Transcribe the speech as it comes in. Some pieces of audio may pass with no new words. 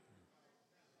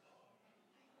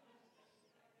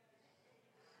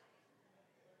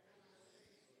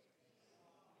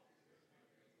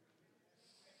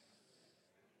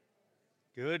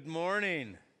Good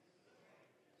morning.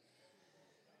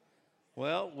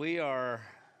 Well, we are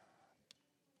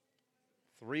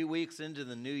 3 weeks into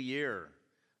the new year.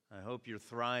 I hope you're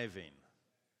thriving.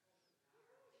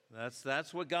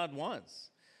 That's what God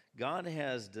wants. God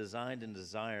has designed and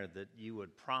desired that you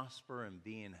would prosper and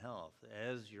be in health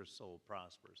as your soul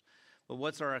prospers. But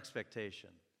what's our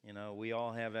expectation? You know, we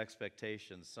all have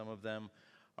expectations. Some of them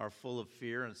are full of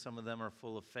fear, and some of them are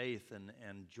full of faith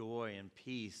and joy and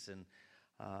peace.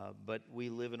 But we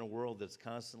live in a world that's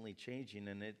constantly changing,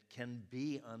 and it can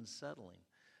be unsettling.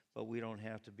 But we don't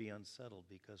have to be unsettled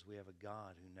because we have a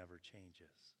God who never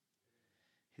changes,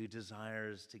 who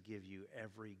desires to give you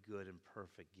every good and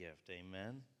perfect gift.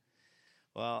 Amen?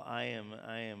 Well,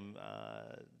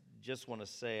 just want to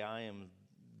say I am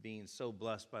being so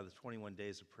blessed by the 21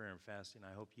 days of prayer and fasting.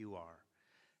 I hope you are.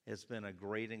 It's been a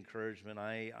great encouragement.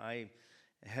 I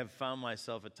have found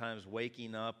myself at times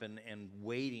waking up and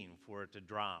waiting for it to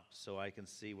drop so I can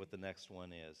see what the next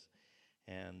one is.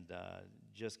 And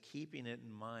just keeping it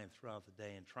in mind throughout the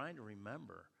day and trying to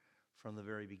remember from the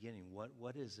very beginning,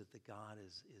 what is it that God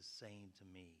is saying to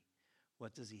me?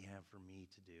 What does he have for me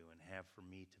to do and have for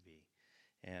me to be?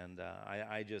 And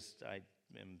I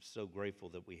am so grateful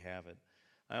that we have it.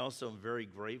 I also am very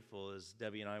grateful as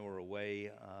Debbie and I were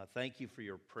away. Thank you for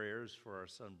your prayers for our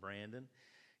son Brandon.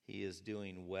 He is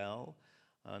doing well.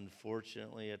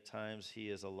 Unfortunately, at times he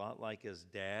is a lot like his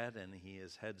dad, and he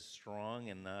is headstrong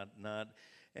and not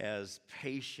as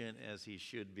patient as he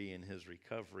should be in his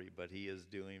recovery, but he is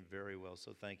doing very well.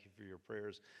 So thank you for your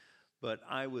prayers. But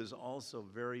I was also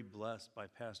very blessed by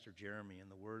Pastor Jeremy and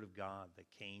the Word of God that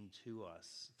came to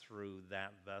us through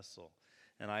that vessel.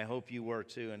 And I hope you were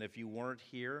too. And if you weren't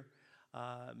here,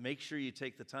 make sure you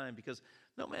take the time, because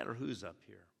no matter who's up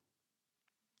here,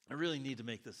 I really need to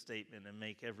make this statement and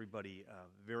make everybody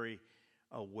very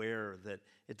aware that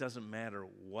it doesn't matter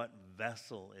what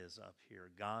vessel is up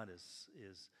here. God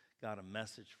is got a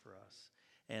message for us.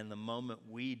 And the moment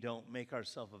we don't make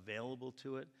ourselves available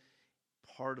to it,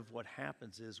 part of what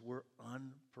happens is we're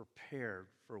unprepared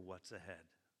for what's ahead.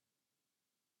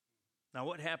 Now,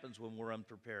 what happens when we're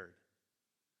unprepared?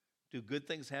 Do good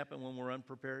things happen when we're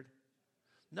unprepared?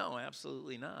 No,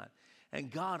 absolutely not.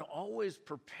 And God always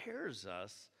prepares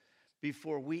us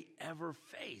before we ever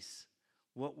face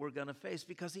what we're going to face,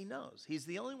 because he knows. He's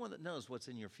the only one that knows what's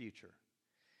in your future.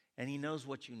 And he knows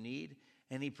what you need,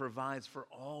 and he provides for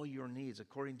all your needs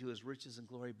according to his riches and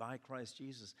glory by Christ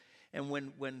Jesus. And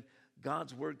when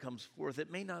God's word comes forth, it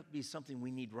may not be something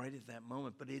we need right at that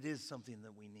moment, but it is something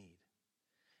that we need.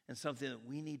 And something that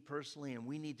we need personally, and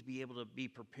we need to be able to be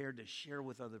prepared to share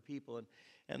with other people.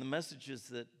 And the messages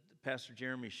that Pastor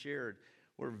Jeremy shared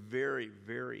were very,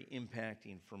 very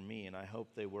impacting for me, and I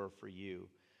hope they were for you.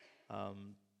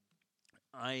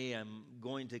 I am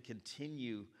going to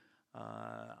continue.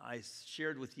 I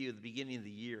shared with you at the beginning of the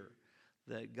year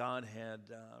that God had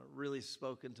really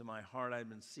spoken to my heart. I've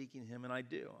been seeking him, and I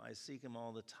do. I seek him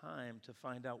all the time to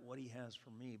find out what he has for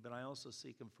me, but I also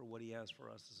seek him for what he has for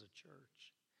us as a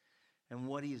church and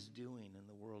what he's doing in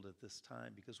the world at this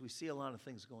time, because we see a lot of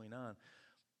things going on,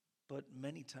 but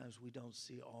many times we don't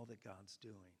see all that God's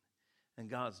doing. And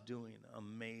God's doing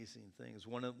amazing things.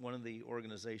 One of the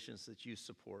organizations that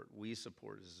we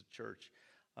support as a church,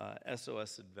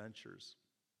 SOS Adventures.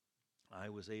 I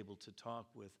was able to talk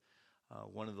with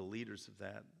one of the leaders of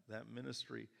that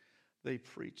ministry. They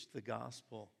preached the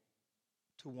gospel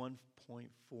to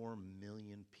 1.4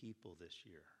 million people this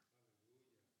year.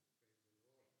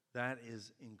 That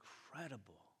is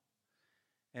incredible.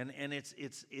 And it's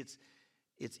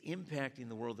impacting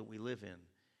the world that we live in.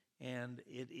 And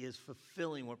it is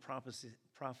fulfilling what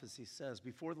prophecy says.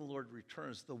 Before the Lord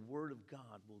returns, the word of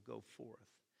God will go forth,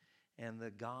 and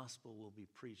the gospel will be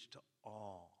preached to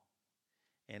all.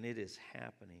 And it is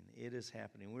happening. It is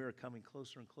happening. We are coming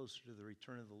closer and closer to the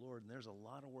return of the Lord, and there's a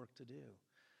lot of work to do.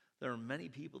 There are many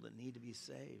people that need to be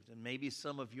saved, and maybe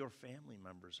some of your family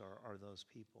members are those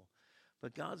people.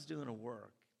 But God's doing a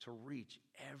work to reach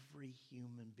every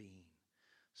human being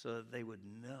so that they would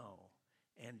know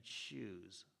and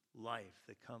choose life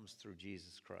that comes through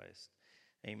Jesus Christ.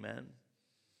 Amen.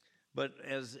 But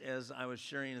as I was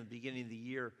sharing at the beginning of the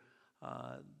year,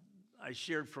 I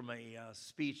shared from a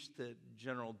speech that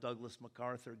General Douglas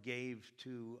MacArthur gave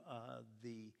to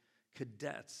the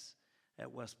cadets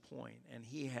at West Point. And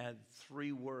he had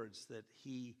 3 words that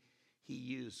he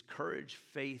used: courage,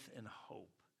 faith, and hope.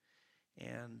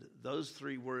 And those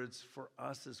 3 words for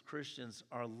us as Christians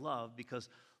are love, because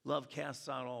love casts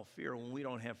out all fear. When we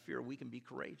don't have fear, we can be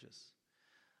courageous.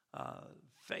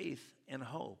 Faith and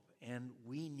hope. And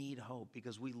we need hope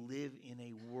because we live in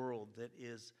a world that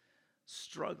is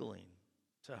struggling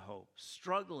to hope,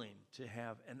 struggling to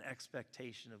have an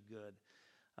expectation of good.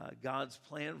 God's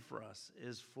plan for us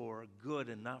is for good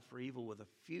and not for evil, with a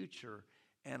future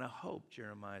and a hope,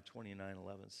 Jeremiah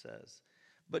 29:11 says.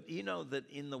 But you know that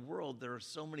in the world there are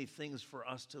so many things for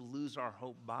us to lose our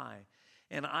hope by.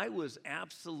 And I was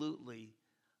absolutely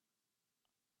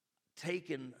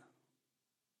taken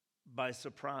by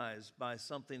surprise by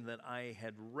something that I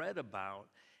had read about,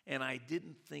 and I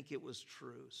didn't think it was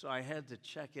true. So I had to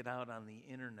check it out on the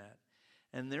internet.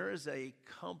 And there is a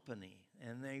company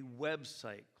and a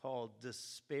website called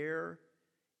Despair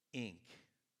Inc.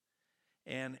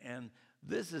 And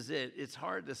this is it. It's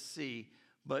hard to see,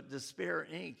 but Despair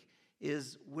Inc.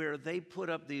 is where they put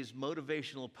up these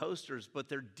motivational posters, but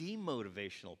they're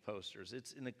demotivational posters.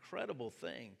 It's an incredible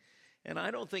thing. And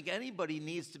I don't think anybody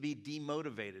needs to be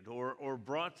demotivated or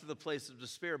brought to the place of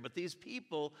despair, but these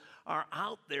people are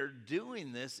out there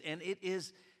doing this, and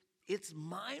it's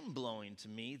mind-blowing to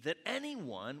me that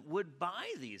anyone would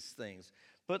buy these things.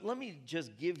 But let me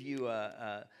just give you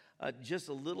just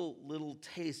a little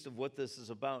taste of what this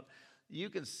is about. You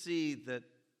can see that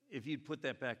if you'd put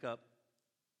that back up.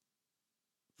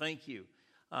 Thank you.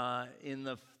 In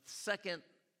the second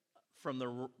from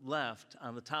the left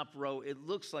on the top row, it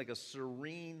looks like a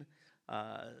serene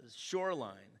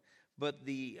shoreline. But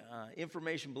the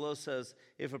information below says,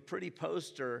 if a pretty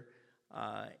poster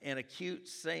and a cute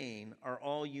saying are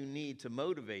all you need to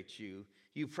motivate you,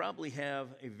 you probably have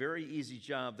a very easy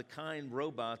job, the kind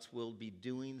robots will be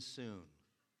doing soon.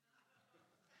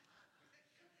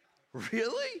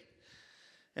 Really?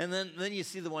 And then you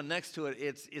see the one next to it.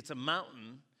 It's a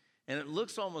mountain, and it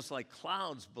looks almost like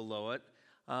clouds below it,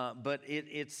 but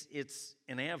it's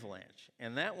an avalanche.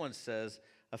 And that one says,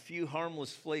 a few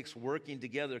harmless flakes working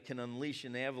together can unleash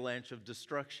an avalanche of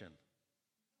destruction.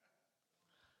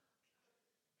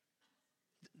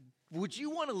 Would you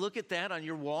want to look at that on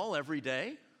your wall every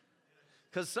day?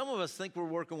 Because some of us think we're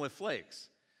working with flakes.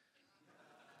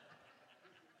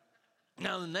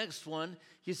 Now, the next one,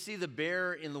 you see the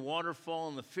bear in the waterfall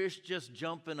and the fish just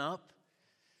jumping up.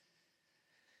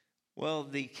 Well,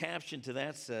 the caption to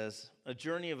that says, a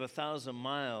journey of 1,000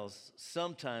 miles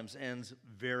sometimes ends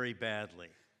very badly.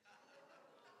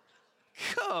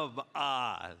 Come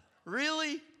on.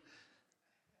 Really?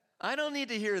 I don't need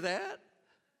to hear that.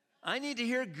 I need to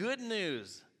hear good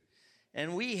news.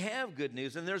 And we have good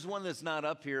news. And there's one that's not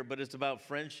up here, but it's about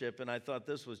friendship. And I thought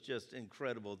this was just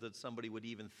incredible that somebody would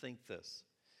even think this.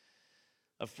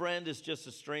 A friend is just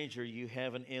a stranger you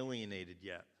haven't alienated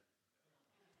yet.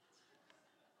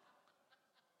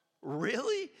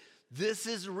 Really? This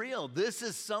is real. This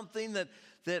is something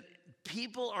that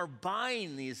people are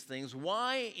buying these things.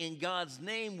 Why in God's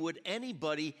name would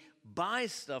anybody buy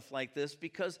stuff like this?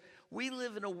 Because we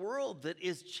live in a world that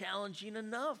is challenging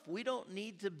enough. We don't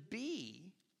need to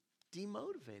be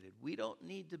demotivated. We don't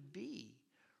need to be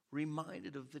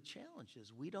reminded of the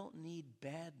challenges. We don't need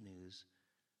bad news.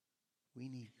 We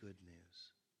need good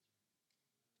news.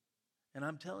 And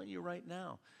I'm telling you right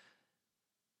now,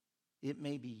 it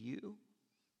may be you.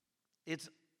 It's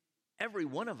every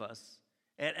one of us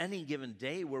at any given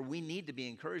day where we need to be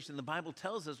encouraged. And the Bible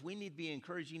tells us we need to be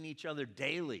encouraging each other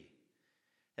daily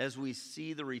as we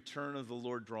see the return of the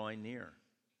Lord drawing near.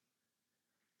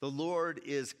 The Lord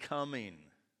is coming.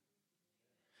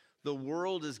 The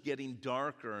world is getting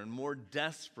darker and more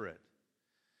desperate.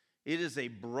 It is a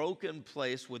broken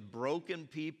place with broken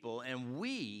people, and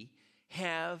we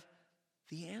have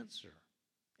the answer.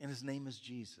 And his name is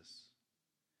Jesus.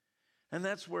 And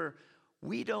that's where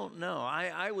we don't know.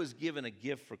 I was given a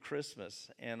gift for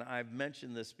Christmas, and I've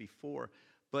mentioned this before,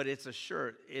 but it's a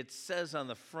shirt. It says on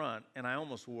the front, and I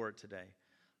almost wore it today,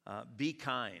 be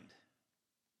kind.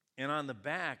 And on the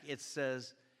back, it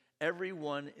says,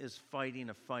 everyone is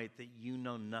fighting a fight that you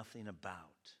know nothing about.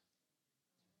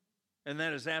 And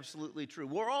that is absolutely true.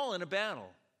 We're all in a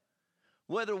battle.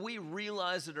 Whether we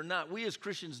realize it or not, we as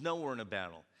Christians know we're in a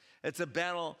battle. It's a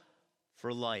battle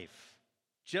for life.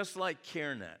 Just like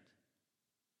CareNet.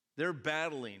 They're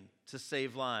battling to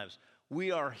save lives.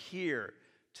 We are here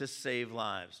to save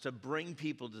lives, to bring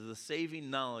people to the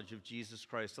saving knowledge of Jesus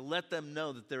Christ, to let them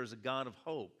know that there is a God of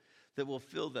hope that will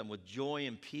fill them with joy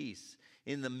and peace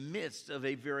in the midst of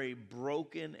a very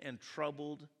broken and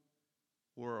troubled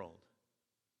world.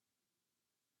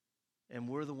 And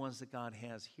we're the ones that God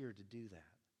has here to do that.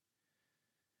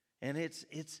 And it's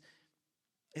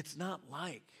not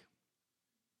like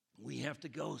we have to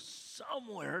go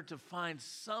somewhere to find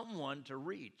someone to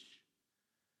reach.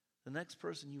 The next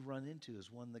person you run into is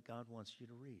one that God wants you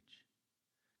to reach.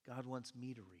 God wants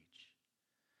me to reach.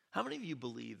 How many of you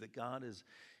believe that God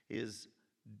is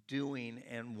doing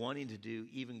and wanting to do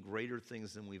even greater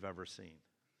things than we've ever seen.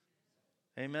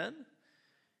 Amen?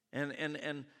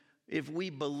 And if we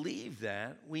believe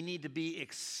that, we need to be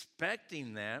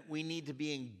expecting that, we need to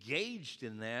be engaged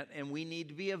in that, and we need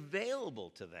to be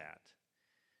available to that.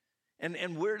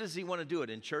 And where does he want to do it?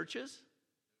 In churches?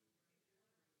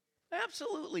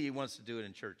 Absolutely, he wants to do it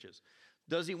in churches.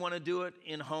 Does he want to do it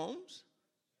in homes?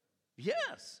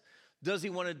 Yes. Does he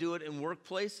want to do it in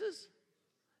workplaces?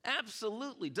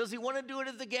 Absolutely. Does he want to do it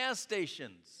at the gas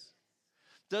stations?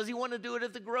 Does he want to do it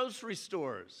at the grocery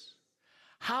stores?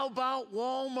 How about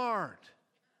Walmart?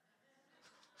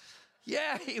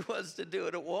 Yeah, he wants to do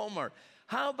it at Walmart.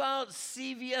 How about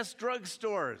CVS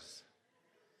drugstores?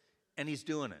 And he's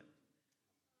doing it.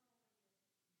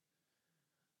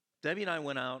 Debbie and I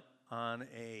went out on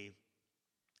a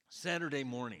Saturday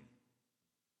morning.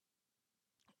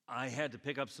 I had to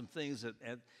pick up some things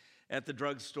at the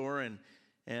drugstore,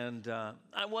 and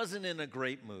I wasn't in a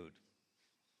great mood.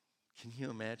 Can you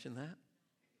imagine that?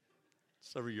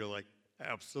 Some of you are like,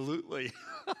 absolutely.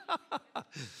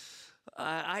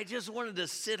 I just wanted to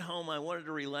sit home. I wanted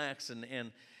to relax,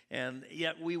 and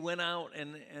yet we went out,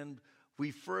 and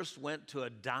we first went to a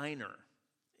diner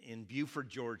in Buford,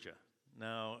 Georgia.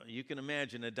 Now, you can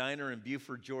imagine a diner in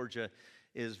Buford, Georgia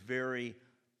is very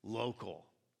local,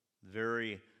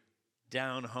 very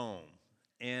down home.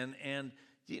 And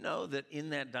do you know that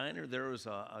in that diner there was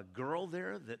a girl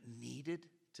there that needed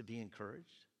to be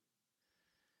encouraged?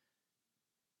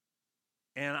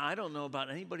 And I don't know about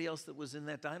anybody else that was in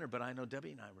that diner, but I know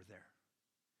Debbie and I were there.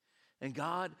 And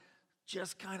God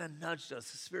just kind of nudged us.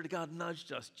 The Spirit of God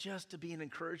nudged us just to be an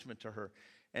encouragement to her.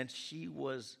 And she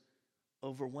was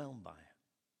overwhelmed by it.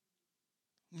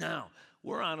 Now,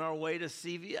 we're on our way to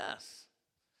CVS.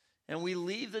 And we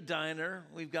leave the diner.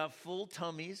 We've got full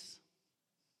tummies.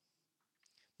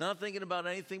 Not thinking about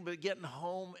anything but getting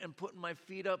home and putting my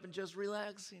feet up and just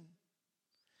relaxing.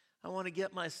 I want to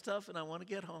get my stuff and I want to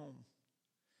get home.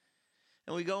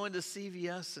 And we go into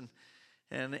CVS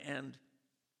and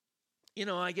you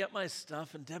know, I get my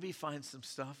stuff and Debbie finds some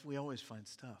stuff. We always find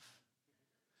stuff.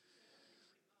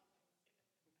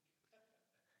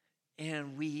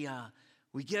 And we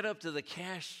get up to the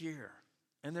cashier,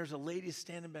 and there's a lady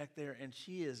standing back there, and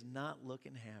she is not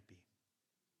looking happy.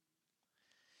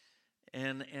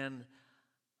 And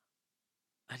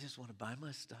I just want to buy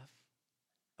my stuff.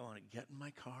 I want to get in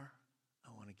my car.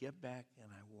 I want to get back,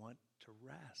 and I want to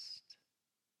rest.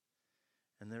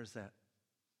 And there's that.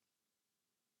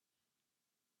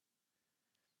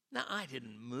 Now, I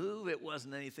didn't move. It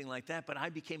wasn't anything like that, but I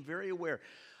became very aware.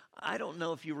 I don't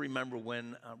know if you remember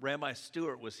when Rabbi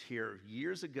Stewart was here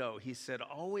years ago. He said,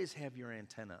 always have your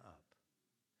antenna up.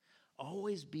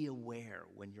 Always be aware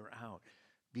when you're out.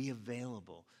 Be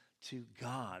available to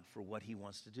God for what he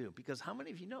wants to do. Because how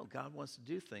many of you know God wants to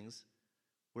do things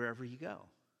wherever you go?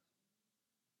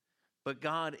 But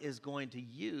God is going to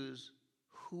use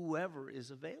whoever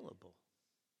is available.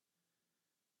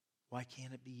 Why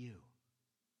can't it be you?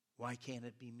 Why can't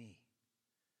it be me?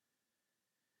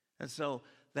 And so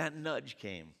that nudge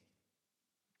came,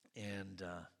 and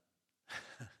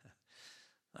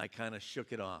I kind of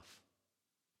shook it off.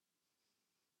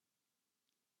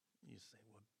 You say,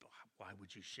 well, why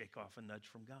would you shake off a nudge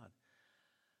from God?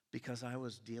 Because I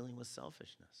was dealing with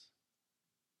selfishness.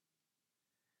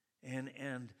 And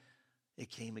it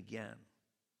came again.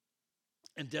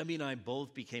 And Debbie and I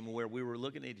both became aware. We were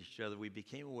looking at each other. We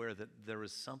became aware that there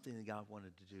was something that God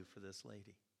wanted to do for this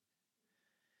lady.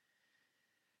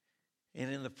 And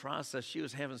in the process, she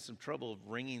was having some trouble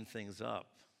ringing things up.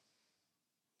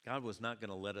 God was not going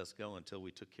to let us go until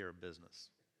we took care of business.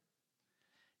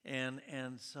 And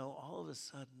so all of a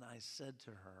sudden, I said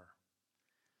to her,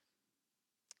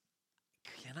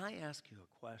 can I ask you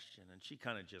a question? And she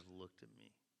kind of just looked at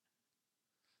me,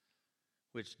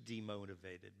 which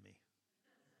demotivated me.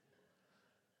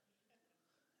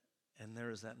 And there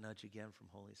was that nudge again from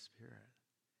Holy Spirit.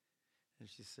 And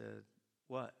she said,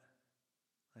 what?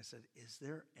 I said, is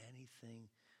there anything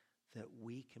that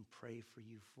we can pray for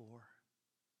you for?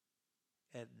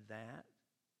 At that,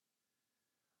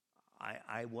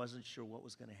 I wasn't sure what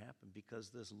was going to happen because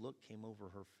this look came over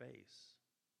her face.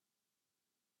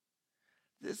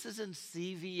 This isn't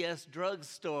CVS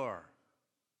drugstore.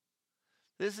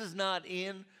 This is not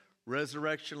in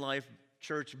Resurrection Life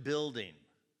Church building.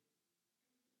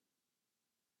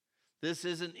 This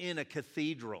isn't in a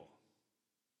cathedral.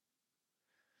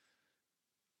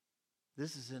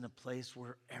 This is in a place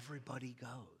where everybody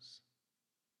goes.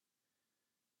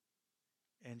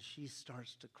 And she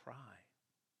starts to cry.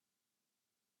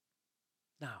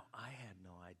 Now, I had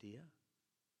no idea.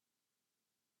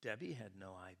 Debbie had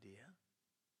no idea.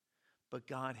 But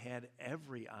God had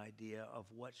every idea of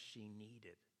what she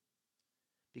needed,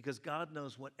 because God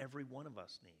knows what every one of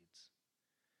us needs.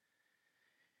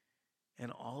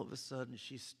 And all of a sudden,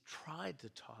 she's tried to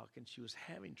talk, and she was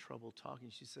having trouble talking.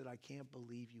 She said, I can't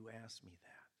believe you asked me that.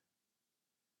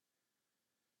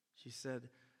 She said,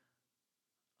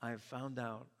 I've found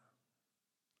out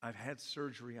I've had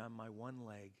surgery on my one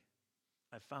leg.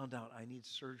 I found out I need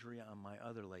surgery on my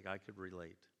other leg. I could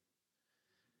relate.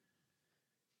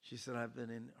 She said, I've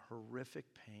been in horrific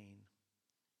pain,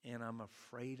 and I'm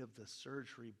afraid of the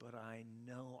surgery, but I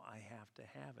know I have to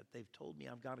have it. They've told me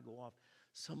I've got to go off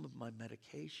some of my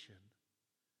medication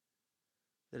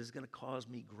that is going to cause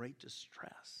me great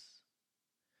distress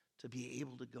to be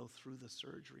able to go through the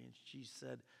surgery. And she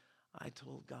said, I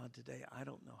told God today, I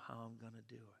don't know how I'm going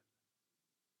to do it.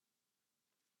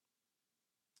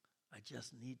 I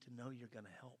just need to know you're going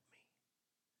to help me.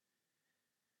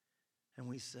 And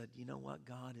we said, you know what?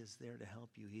 God is there to help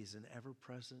you. He's an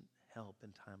ever-present help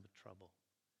in time of trouble,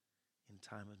 in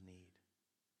time of need.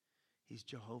 He's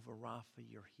Jehovah Rapha,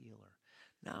 your healer.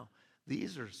 Now,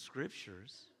 these are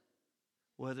scriptures.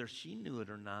 Whether she knew it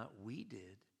or not, we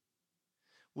did.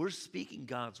 We're speaking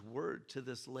God's word to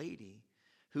this lady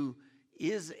who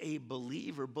is a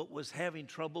believer but was having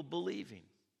trouble believing.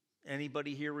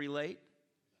 Anybody here relate?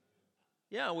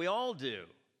 Yeah, we all do.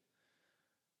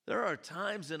 There are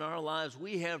times in our lives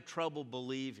we have trouble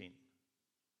believing,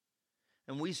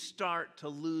 and we start to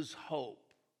lose hope.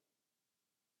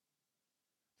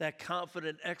 That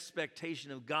confident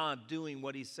expectation of God doing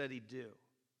what he said he'd do.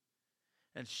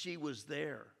 And she was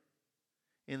there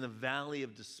in the valley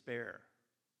of despair.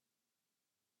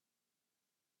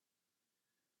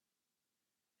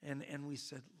 And we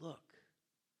said, look,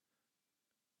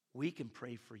 we can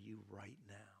pray for you right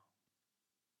now.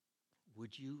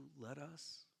 Would you let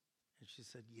us? And she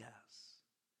said, yes.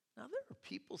 Now there are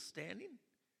people standing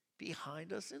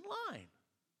behind us in line.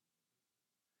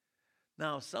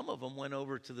 Now, some of them went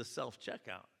over to the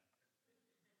self-checkout.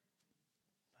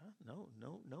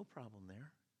 No problem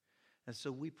there. And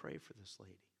so we pray for this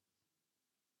lady.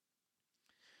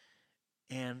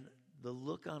 And the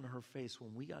look on her face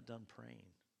when we got done praying,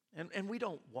 and we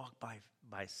don't walk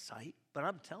by sight, but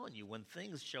I'm telling you, when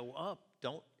things show up,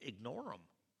 don't ignore them.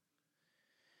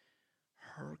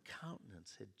 Her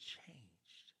countenance had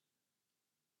changed.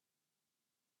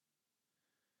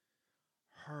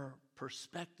 Her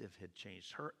perspective had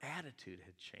changed. Her attitude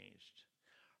had changed.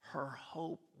 Her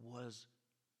hope was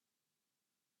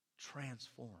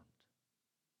transformed.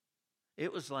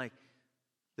 It was like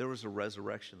there was a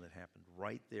resurrection that happened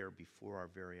right there before our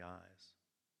very eyes.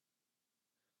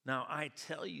 Now, I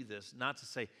tell you this not to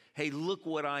say, hey, look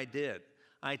what I did.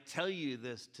 I tell you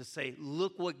this to say,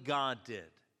 look what God did.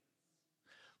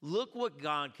 Look what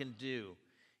God can do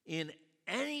in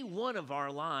any one of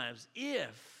our lives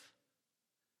if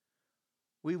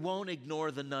we won't ignore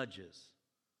the nudges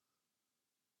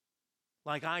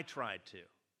like I tried to,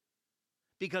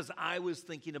 because I was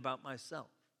thinking about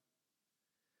myself.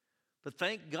 But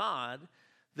thank God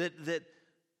that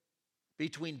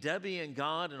between Debbie and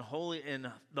God and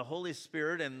the Holy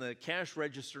Spirit and the cash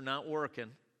register not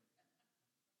working,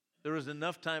 there was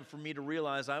enough time for me to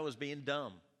realize I was being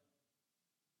dumb.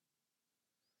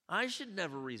 I should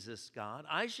never resist God.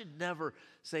 I should never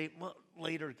say, well,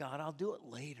 later, God, I'll do it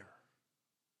later.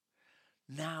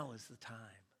 Now is the time.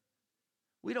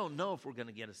 We don't know if we're going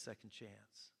to get a second chance.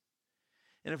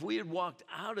 And if we had walked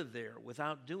out of there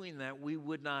without doing that, we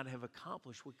would not have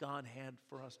accomplished what God had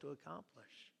for us to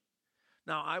accomplish.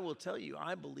 Now, I will tell you,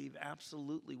 I believe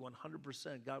absolutely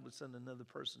 100% God would send another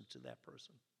person to that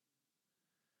person.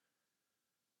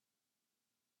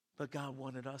 But God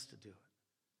wanted us to do it.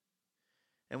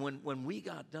 And when we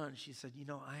got done, she said, you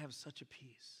know, I have such a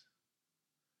peace.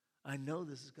 I know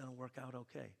this is going to work out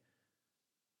okay.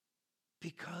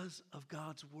 Because of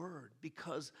God's word,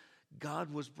 because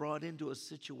God was brought into a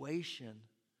situation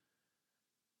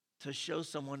to show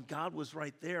someone God was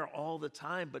right there all the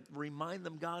time, but remind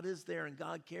them God is there and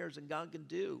God cares and God can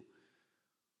do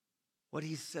what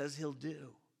he says he'll do.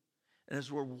 And as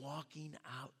we're walking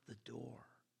out the door,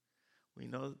 we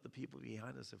know that the people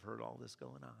behind us have heard all this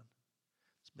going on.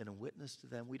 It's been a witness to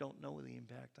them. We don't know the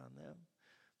impact on them,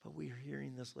 but we're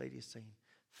hearing this lady saying,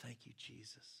 thank you,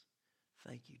 Jesus.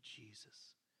 Thank you, Jesus.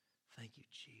 Thank you,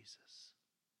 Jesus.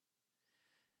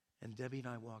 And Debbie and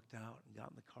I walked out and got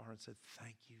in the car and said,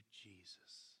 thank you, Jesus.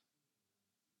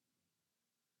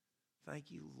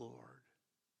 Thank you, Lord,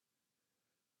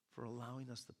 for allowing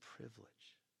us the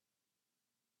privilege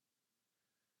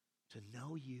to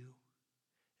know you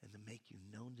and to make you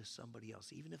known to somebody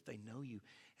else, even if they know you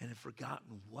and have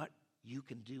forgotten what you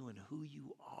can do and who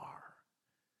you are.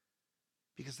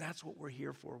 Because that's what we're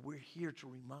here for. We're here to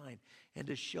remind and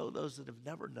to show those that have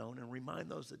never known and remind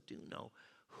those that do know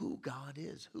who God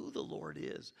is, who the Lord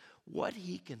is, what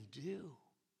he can do.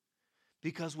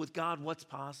 Because with God, what's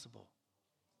possible?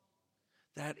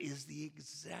 That is the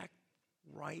exact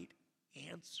right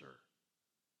answer.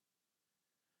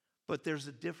 But there's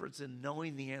a difference in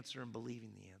knowing the answer and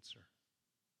believing the answer.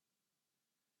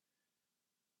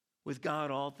 With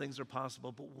God, all things are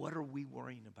possible, but what are we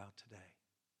worrying about today?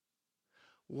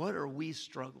 What are we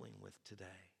struggling with today?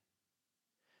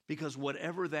 Because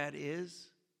whatever that is,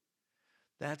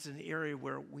 that's an area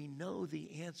where we know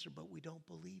the answer, but we don't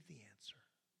believe the answer.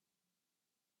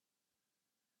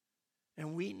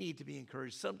 And we need to be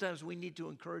encouraged. Sometimes we need to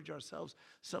encourage ourselves.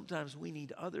 Sometimes we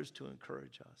need others to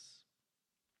encourage us.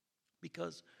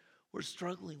 Because we're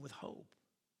struggling with hope,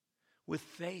 with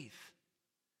faith,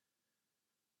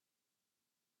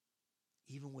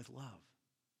 even with love.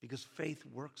 Because faith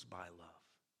works by love.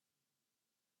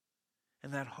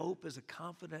 And that hope is a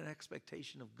confident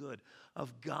expectation of good,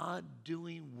 of God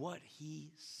doing what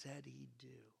he said he'd do.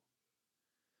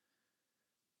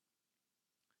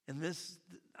 And this,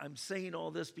 I'm saying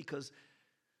all this because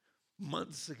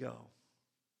months ago,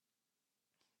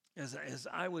 as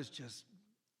I was just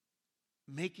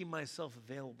making myself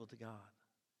available to God,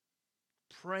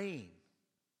 praying,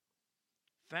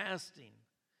 fasting,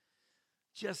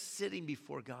 just sitting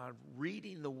before God,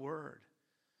 reading the Word,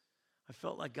 I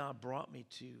felt like God brought me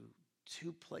to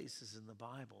two places in the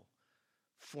Bible.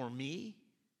 For me,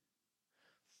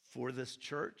 for this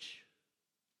church,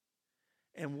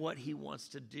 and what he wants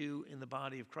to do in the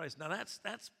body of Christ. Now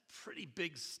that's pretty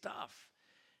big stuff.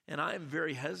 And I'm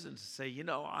very hesitant to say,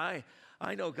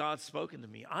 I know God's spoken to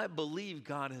me. I believe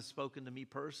God has spoken to me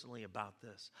personally about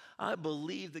this. I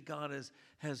believe that God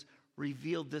has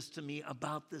revealed this to me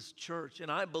about this church.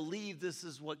 And I believe this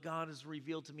is what God has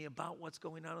revealed to me about what's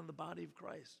going on in the body of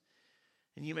Christ.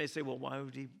 And you may say, well, why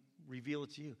would he reveal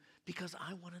it to you? Because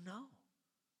I want to know.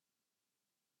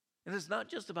 And it's not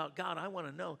just about God. I want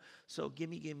to know. So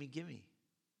gimme.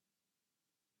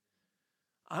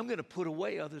 I'm going to put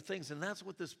away other things. And that's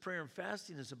what this prayer and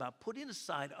fasting is about. Putting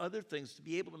aside other things to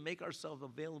be able to make ourselves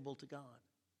available to God.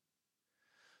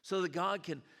 So that God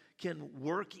can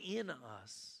work in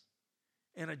us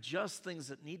and adjust things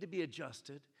that need to be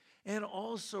adjusted, and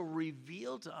also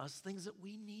reveal to us things that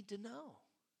we need to know.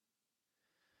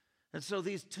 And so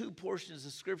these two portions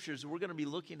of scriptures we're going to be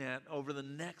looking at over the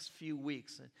next few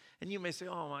weeks. And you may say,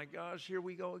 oh my gosh, here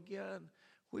we go again.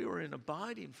 We were in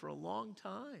abiding for a long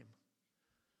time.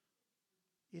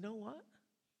 You know what?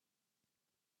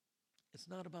 It's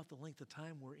not about the length of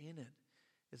time we're in it.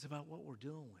 It's about what we're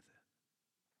doing with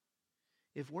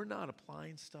it. If we're not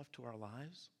applying stuff to our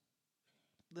lives,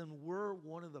 then we're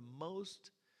one of the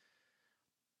most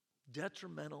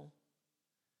detrimental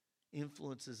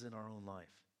influences in our own life.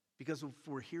 Because if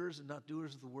we're hearers and not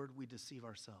doers of the word, we deceive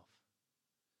ourselves.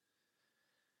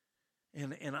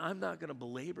 And I'm not going to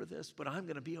belabor this, but I'm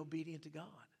going to be obedient to God.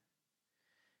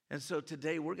 And so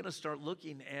today we're going to start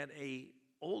looking at a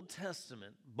Old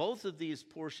Testament. Both of these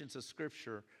portions of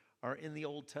Scripture are in the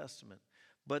Old Testament,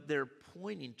 but they're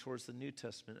pointing towards the New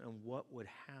Testament and what would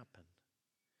happen.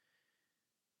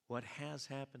 What has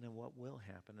happened and what will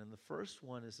happen. And the first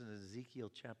one is in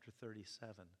Ezekiel chapter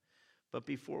 37. But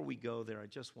before we go there, I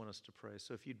just want us to pray.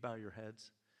 So if you'd bow your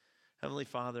heads. Heavenly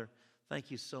Father, thank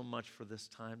you so much for this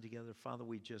time together. Father,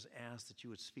 we just ask that you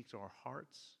would speak to our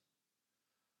hearts,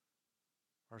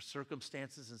 our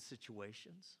circumstances and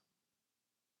situations.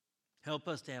 Help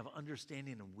us to have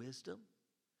understanding and wisdom,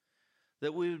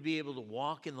 that we would be able to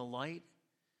walk in the light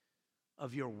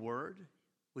of your word,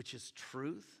 which is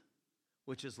truth,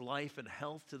 which is life and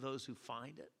health to those who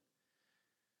find it.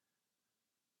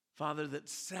 Father, that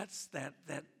sets that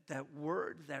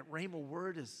word, that rhema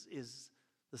word is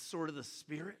the sword of the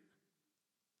Spirit.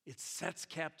 It sets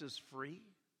captives free.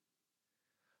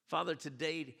 Father,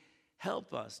 today,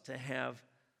 help us to have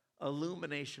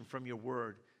illumination from your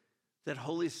word, that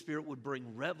Holy Spirit would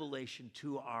bring revelation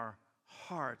to our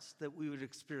hearts, that we would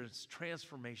experience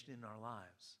transformation in our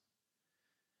lives.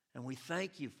 And we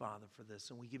thank you, Father, for this,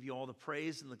 and we give you all the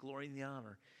praise and the glory and the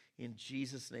honor in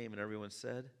Jesus' name. And everyone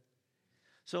said?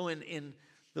 So in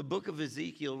the book of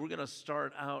Ezekiel, we're going to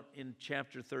start out in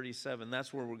chapter 37.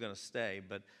 That's where we're going to stay.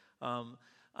 But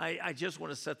I just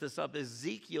want to set this up.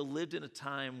 Ezekiel lived in a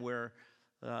time where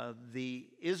the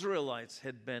Israelites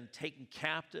had been taken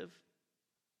captive.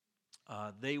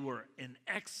 They were in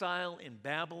exile in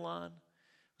Babylon.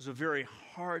 It was a very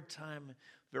hard time,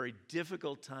 very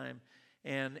difficult time.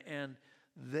 And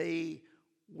they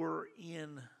were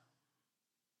in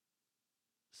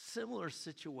similar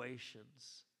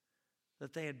situations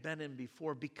that they had been in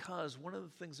before, because one of the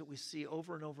things that we see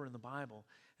over and over in the Bible,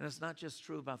 and it's not just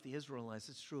true about the Israelites,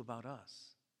 it's true about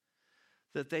us,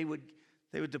 that they would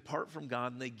depart from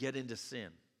God and they get into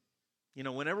sin. You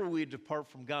know, whenever we depart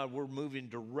from God, we're moving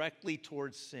directly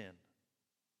towards sin.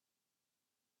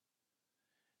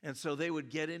 And so they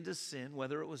would get into sin,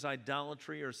 whether it was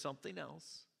idolatry or something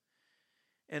else,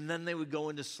 and then they would go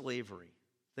into slavery.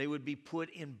 They would be put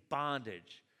in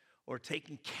bondage or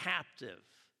taken captive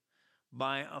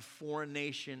by a foreign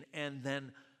nation and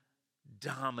then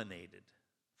dominated,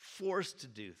 forced to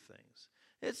do things.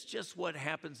 It's just what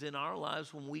happens in our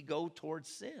lives when we go towards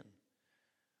sin.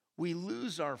 We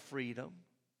lose our freedom.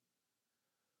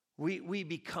 We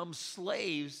become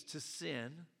slaves to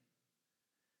sin.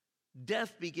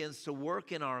 Death begins to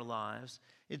work in our lives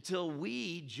until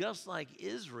we, just like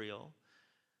Israel,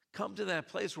 come to that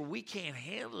place where we can't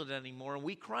handle it anymore and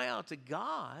we cry out to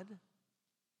God.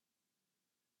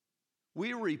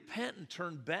 We repent and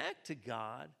turn back to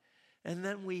God, and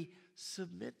then we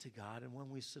submit to God. And when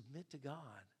we submit to God,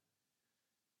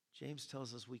 James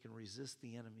tells us we can resist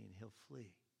the enemy and he'll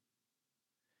flee.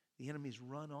 The enemies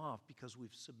run off because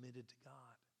we've submitted to God.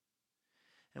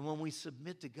 And when we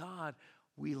submit to God,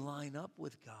 we line up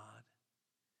with God.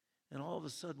 And all of a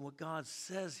sudden, what God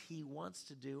says he wants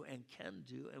to do and can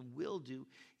do and will do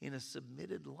in a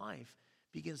submitted life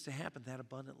begins to happen. That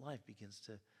abundant life begins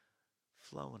to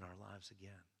flow in our lives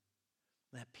again.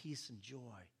 That peace and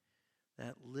joy,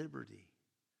 that liberty,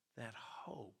 that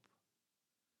hope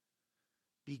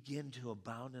begin to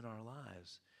abound in our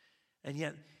lives. And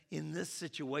yet, in this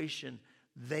situation,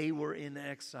 they were in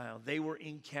exile. They were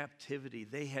in captivity.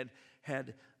 They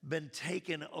had been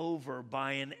taken over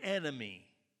by an enemy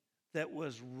that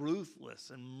was ruthless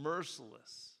and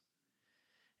merciless.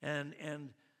 And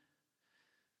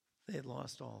they had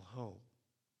lost all hope.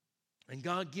 And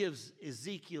God gives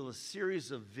Ezekiel a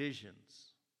series of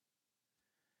visions.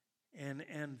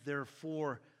 And they're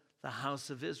for the house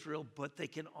of Israel, but they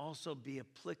can also be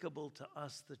applicable to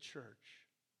us, the church.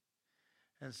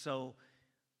 And so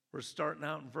we're starting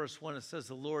out in verse 1. It says,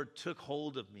 the Lord took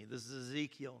hold of me. This is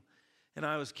Ezekiel. And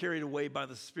I was carried away by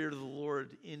the Spirit of the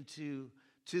Lord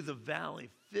to the valley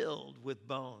filled with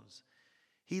bones.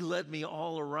 He led me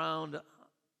all around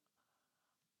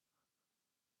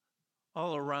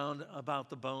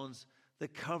about the bones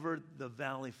that covered the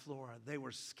valley floor. They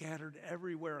were scattered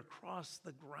everywhere across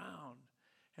the ground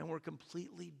and were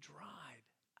completely dried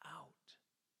out.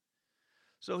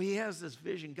 So he has this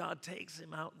vision. God takes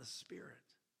him out in the Spirit.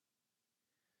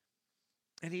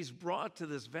 And he's brought to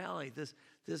this valley,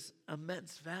 this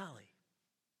immense valley.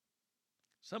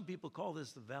 Some people call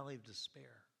this the valley of despair.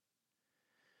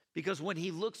 Because when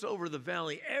he looks over the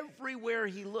valley, everywhere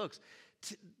he looks,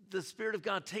 the Spirit of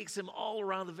God takes him all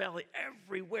around the valley.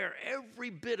 Everywhere, every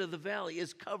bit of the valley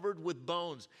is covered with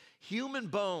bones, human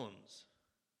bones.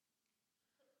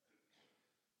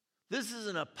 This is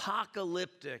an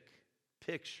apocalyptic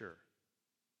picture.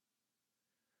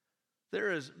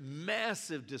 There is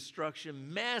massive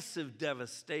destruction, massive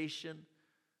devastation.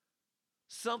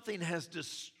 Something has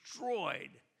destroyed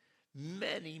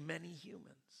many, many humans.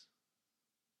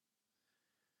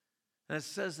 And it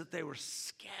says that they were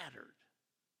scattered.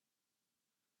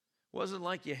 It wasn't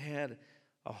like you had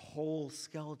a whole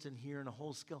skeleton here and a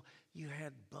whole skeleton. You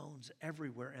had bones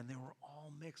everywhere, and they were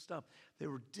all mixed up. They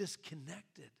were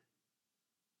disconnected.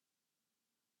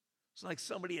 It's like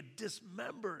somebody had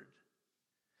dismembered.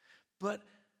 But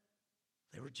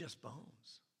they were just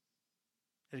bones.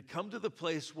 It had come to the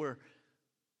place where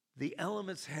the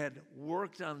elements had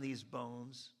worked on these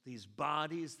bones, these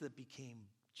bodies that became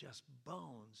just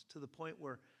bones, to the point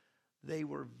where they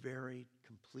were very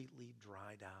completely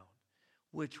dried out,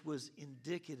 which was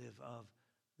indicative of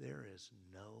there is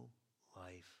no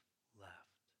life left.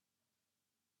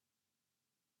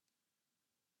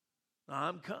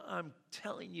 Now, I'm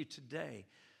telling you today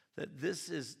that this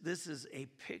is a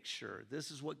picture.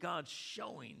 This is what God's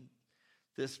showing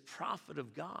this prophet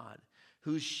of God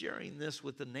who's sharing this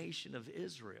with the nation of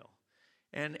Israel.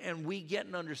 And we get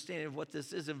an understanding of what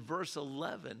this is. In verse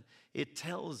 11, it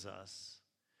tells us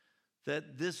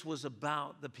that this was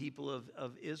about the people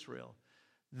of Israel.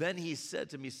 Then he said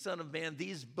to me, Son of man,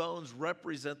 these bones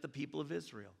represent the people of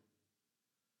Israel.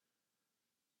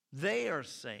 They are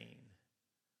saying,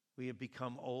 we have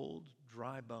become old,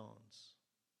 dry bones.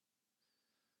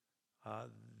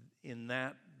 In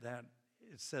that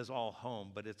it says all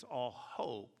home, but it's all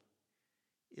hope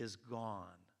is gone.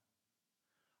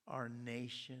 Our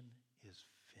nation is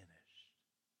finished.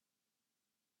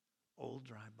 Old,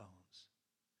 dry bones.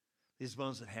 These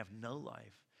bones that have no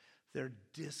life, they're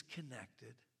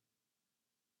disconnected.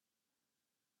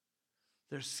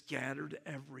 They're scattered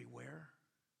everywhere.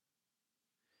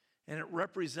 And it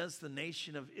represents the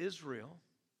nation of Israel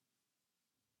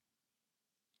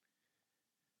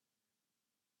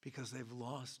because they've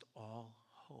lost all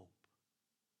hope.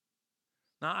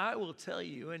 Now, I will tell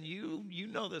you, and you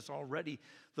know this already,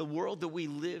 the world that we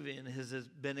live in has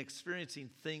been experiencing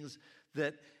things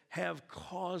that have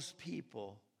caused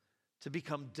people to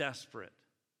become desperate,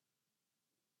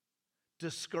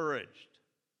 discouraged,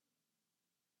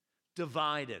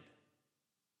 divided.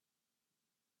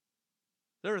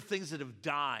 There are things that have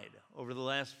died over the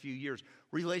last few years,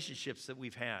 relationships that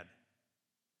we've had,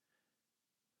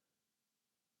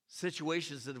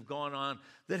 situations that have gone on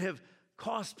that have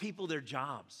cost people their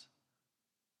jobs,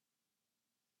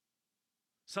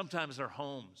 sometimes their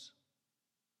homes,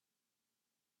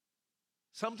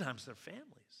 sometimes their families.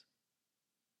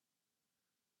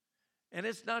 And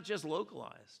it's not just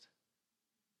localized.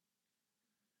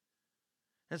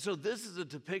 And so this is a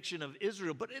depiction of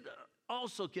Israel, but it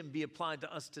also can be applied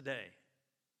to us today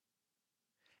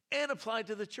and applied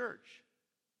to the church.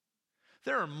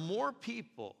 There are more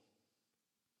people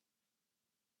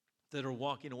that are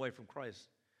walking away from Christ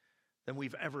than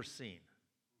we've ever seen.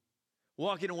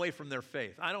 Walking away from their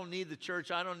faith. I don't need the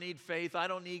church. I don't need faith. I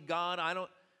don't need God.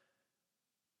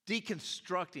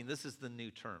 Deconstructing, this is the new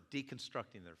term,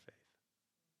 deconstructing their faith.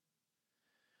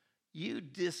 You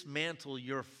dismantle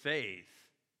your faith,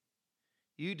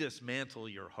 you dismantle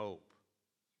your hope.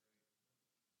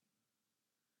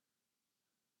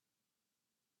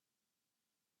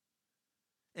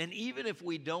 And even if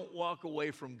we don't walk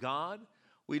away from God,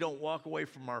 we don't walk away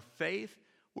from our faith,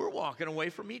 we're walking away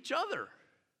from each other.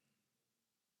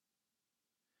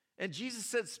 And Jesus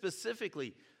said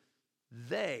specifically,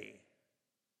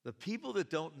 the people that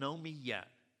don't know me yet,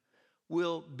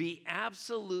 will be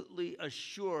absolutely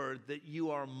assured that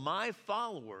you are my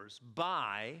followers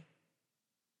by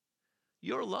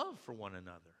your love for one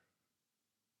another.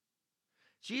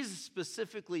 Jesus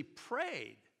specifically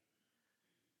prayed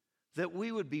that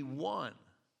we would be one.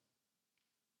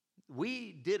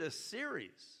 We did a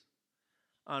series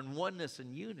on oneness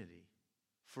and unity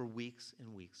for weeks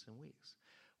and weeks and weeks.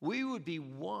 We would be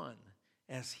one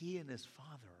as he and his Father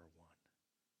are one.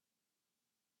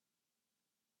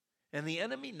 And the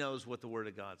enemy knows what the Word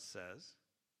of God says,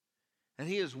 and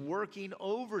he is working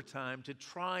overtime to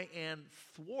try and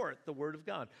thwart the Word of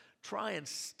God, try and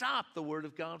stop the Word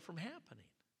of God from happening,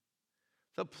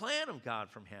 the plan of God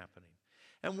from happening.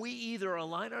 And we either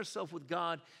align ourselves with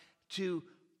God to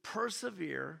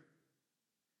persevere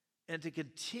and to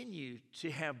continue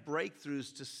to have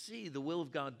breakthroughs to see the will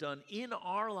of God done in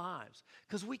our lives,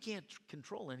 because we can't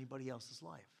control anybody else's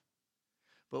life.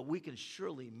 But we can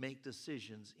surely make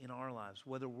decisions in our lives,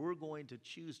 whether we're going to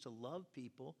choose to love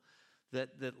people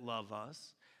that love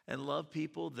us, and love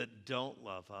people that don't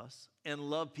love us, and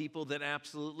love people that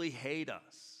absolutely hate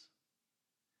us,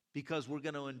 because we're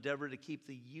going to endeavor to keep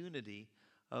the unity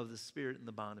of the Spirit and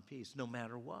the bond of peace, no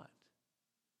matter what.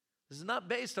 This is not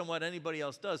based on what anybody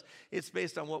else does. It's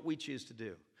based on what we choose to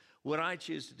do, what I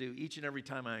choose to do each and every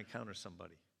time I encounter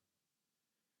somebody.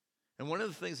 And one of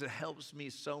the things that helps me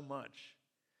so much,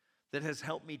 that has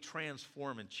helped me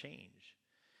transform and change,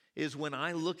 is when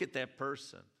I look at that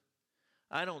person,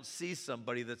 I don't see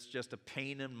somebody that's just a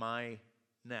pain in my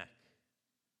neck.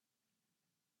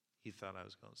 He thought I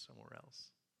was going somewhere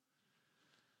else.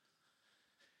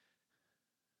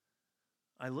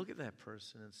 I look at that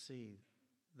person and see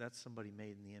that's somebody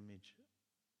made in the image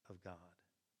of God.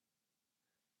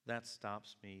 That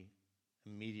stops me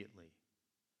immediately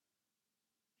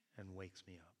and wakes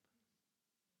me up.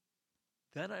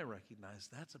 Then I recognize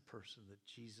that's a person that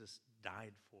Jesus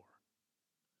died for.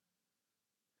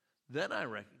 Then I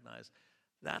recognize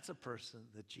that's a person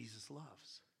that Jesus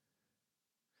loves.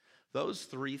 Those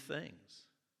three things.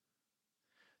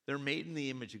 They're made in the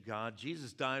image of God.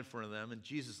 Jesus died for them, and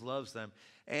Jesus loves them.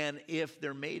 And if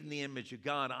they're made in the image of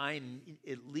God, I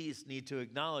at least need to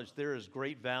acknowledge there is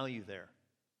great value there.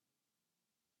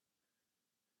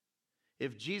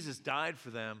 If Jesus died for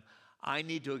them, I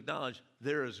need to acknowledge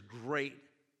there is great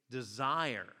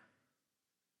desire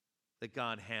that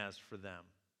God has for them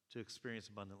to experience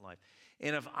abundant life.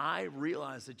 And if I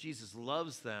realize that Jesus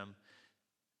loves them,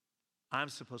 I'm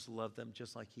supposed to love them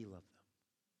just like he loved them.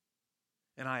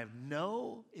 And I have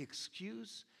no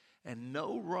excuse and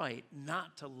no right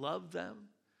not to love them,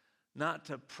 not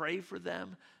to pray for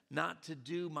them, not to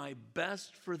do my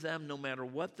best for them no matter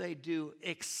what they do,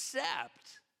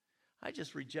 except I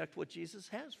just reject what Jesus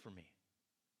has for me.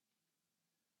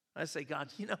 I say, God,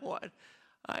 you know what?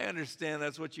 I understand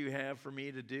that's what you have for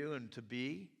me to do and to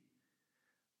be,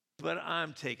 But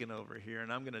I'm taking over here,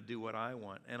 and I'm going to do what I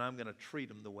want, and I'm going to treat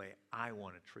them the way I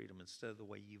want to treat them instead of the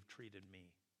way you've treated me.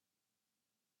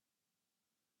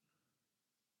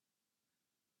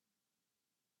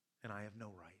 And I have no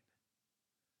right.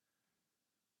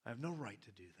 I have no right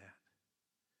to do that.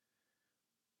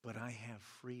 But I have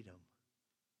freedom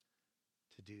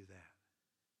to do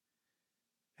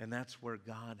that. And that's where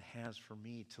God has for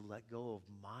me to let go of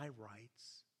my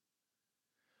rights,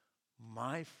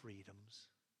 my freedoms,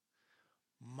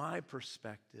 my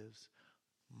perspectives,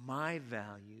 my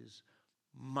values,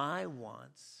 my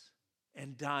wants,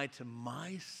 and die to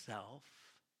myself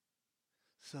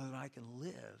so that I can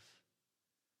live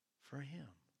for Him.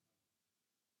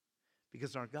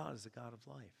 Because our God is a God of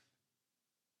life.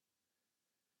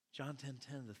 John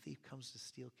 10:10, the thief comes to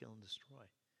steal, kill, and destroy.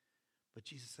 But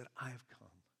Jesus said, I have come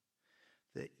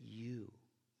that you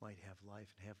might have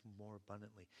life and have more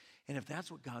abundantly. And if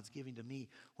that's what God's giving to me,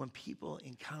 when people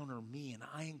encounter me and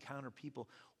I encounter people,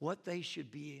 what they should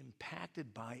be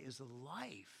impacted by is the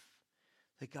life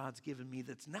that God's given me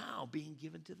that's now being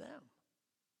given to them.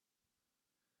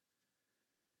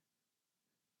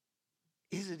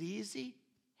 Is it easy?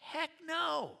 Heck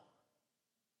no.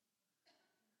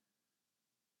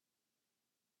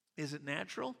 Is it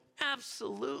natural?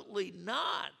 Absolutely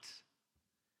not.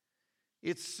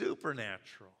 It's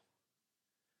supernatural.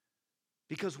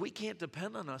 Because we can't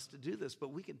depend on us to do this,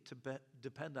 but we can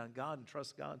depend on God and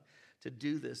trust God to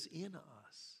do this in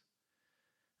us.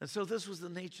 And so this was the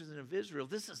nation of Israel.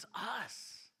 This is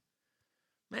us.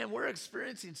 Man, we're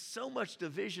experiencing so much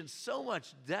division, so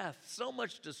much death, so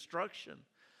much destruction,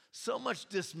 so much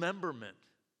dismemberment.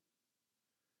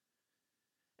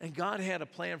 And God had a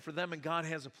plan for them, and God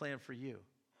has a plan for you.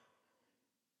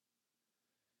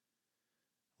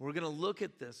 We're going to look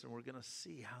at this, and we're going to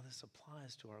see how this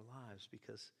applies to our lives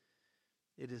because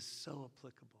it is so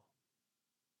applicable.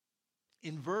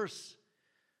 In verse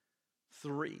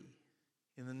 3,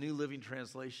 in the New Living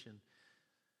Translation,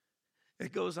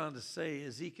 it goes on to say,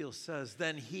 Ezekiel says,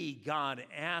 then he, God,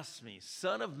 asked me,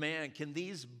 Son of man, can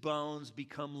these bones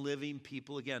become living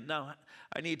people again? Now,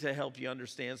 I need to help you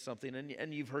understand something,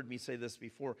 and you've heard me say this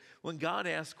before. When God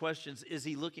asks questions, is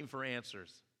he looking for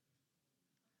answers?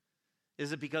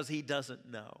 Is it because he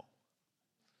doesn't know?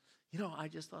 You know, I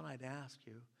just thought I'd ask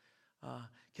you,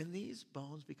 can these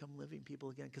bones become living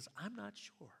people again? Because I'm not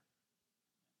sure.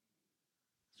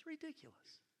 It's ridiculous.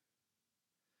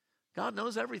 God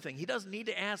knows everything. He doesn't need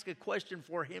to ask a question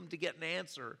for him to get an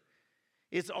answer.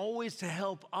 It's always to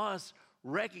help us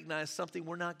recognize something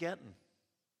we're not getting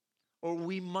or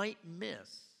we might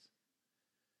miss.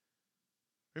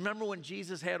 Remember when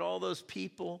Jesus had all those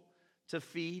people to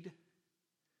feed,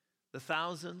 the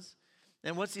thousands?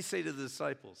 And what's he say to the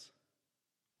disciples?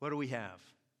 What do we have?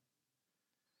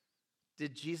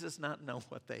 Did Jesus not know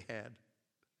what they had?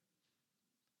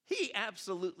 He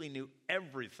absolutely knew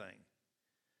everything.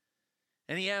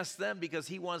 And he asked them because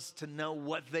he wants to know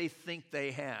what they think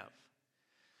they have.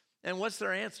 And what's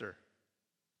their answer?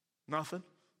 Nothing.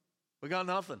 We got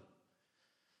nothing.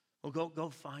 Well, go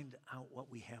find out what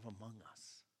we have among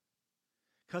us.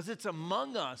 Because it's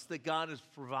among us that God has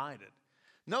provided.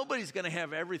 Nobody's going to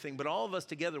have everything, but all of us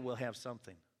together will have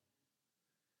something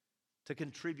to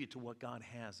contribute to what God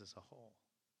has as a whole.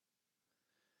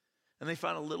 And they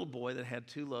found a little boy that had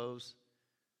 2 loaves,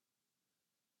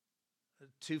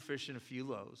 2 fish and a few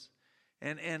loaves.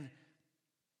 And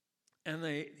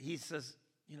he says,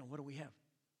 you know, what do we have?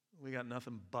 We got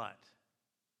nothing but.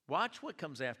 Watch what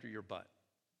comes after your but.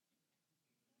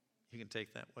 You can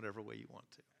take that whatever way you want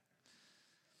to.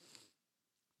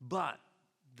 But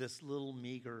this little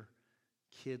meager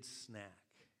kid's snack.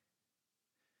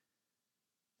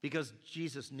 Because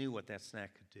Jesus knew what that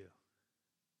snack could do,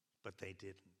 but they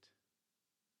didn't.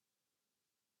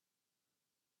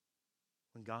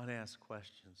 When God asks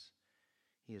questions,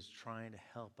 he is trying to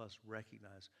help us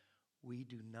recognize we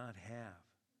do not have.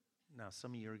 Now,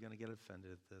 some of you are going to get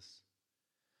offended at this.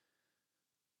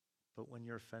 But when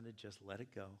you're offended, just let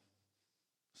it go,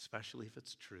 especially if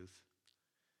it's truth.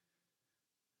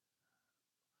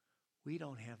 We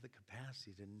don't have the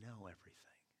capacity to know everything.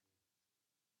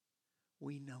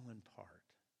 We know in part.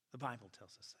 The Bible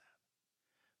tells us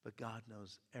that. But God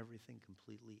knows everything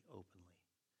completely openly.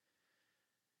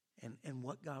 And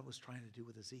what God was trying to do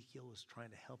with Ezekiel was trying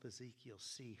to help Ezekiel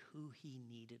see who he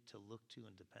needed to look to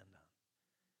and depend on.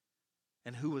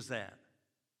 And who was that?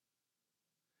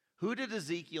 Who did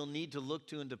Ezekiel need to look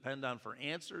to and depend on for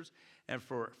answers and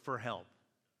for help?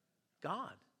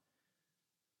 God.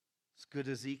 It's good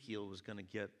Ezekiel was going to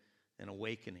get an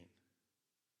awakening.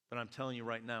 But I'm telling you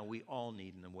right now, we all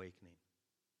need an awakening.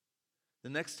 The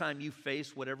next time you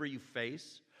face whatever you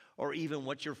face, or even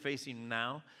what you're facing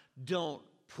now, don't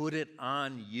put it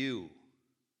on you.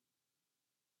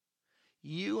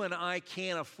 You and I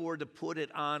can't afford to put it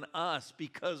on us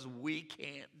because we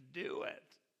can't do it.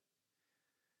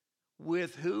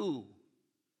 With who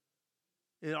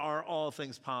are all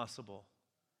things possible?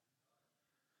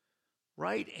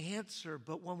 Right answer,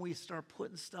 but when we start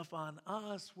putting stuff on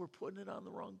us, we're putting it on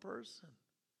the wrong person.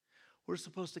 We're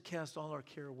supposed to cast all our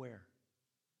care where?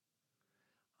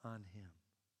 On Him.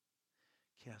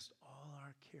 Cast all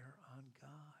our care on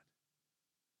God.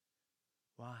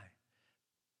 Why?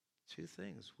 Two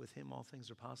things. With Him, all things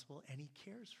are possible, and He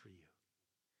cares for you.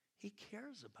 He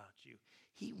cares about you.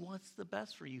 He wants the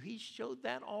best for you. He showed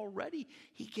that already.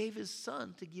 He gave His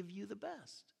Son to give you the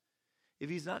best. If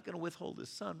He's not going to withhold His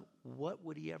Son, what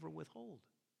would He ever withhold?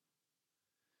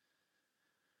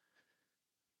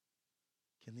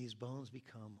 Can these bones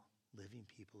become living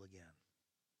people again?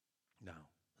 No.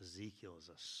 Ezekiel is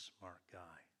a smart guy.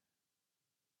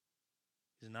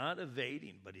 He's not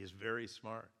evading, but he's very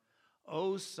smart.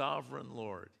 Oh, sovereign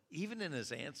Lord. Even in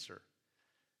his answer,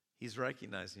 he's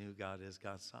recognizing who God is.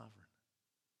 God's sovereign.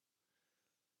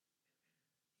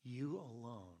 You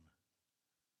alone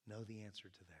know the answer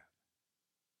to that.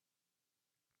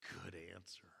 Good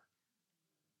answer.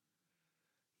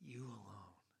 You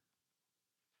alone.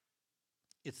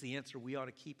 It's the answer we ought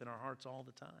to keep in our hearts all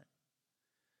the time.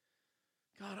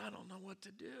 God, I don't know what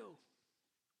to do.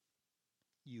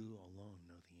 You alone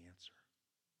know the answer.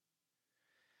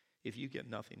 If you get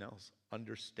nothing else,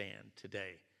 understand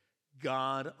today,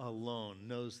 God alone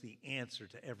knows the answer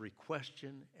to every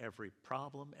question, every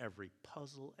problem, every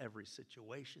puzzle, every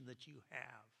situation that you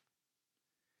have.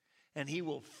 And He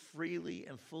will freely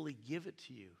and fully give it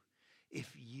to you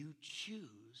if you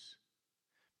choose,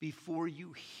 before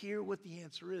you hear what the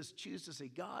answer is, choose to say,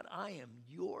 God, I am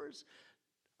yours.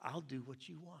 I'll do what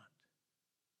you want.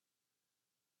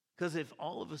 Because if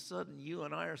all of a sudden you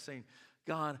and I are saying,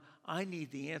 God, I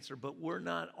need the answer, but we're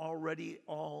not already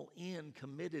all in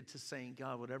committed to saying,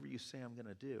 God, whatever you say, I'm going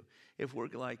to do. If we're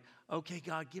like, okay,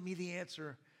 God, give me the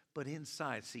answer, but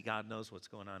inside, see, God knows what's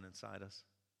going on inside us.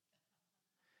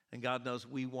 And God knows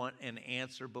we want an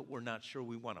answer, but we're not sure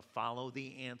we want to follow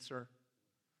the answer.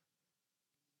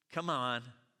 Come on.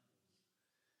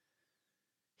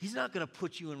 He's not going to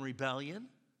put you in rebellion.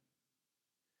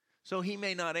 So He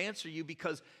may not answer you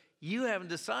because you haven't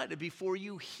decided before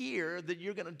you hear that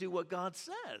you're going to do what God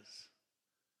says.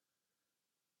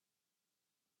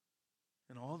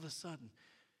 And all of a sudden,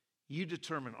 you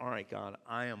determine, all right, God,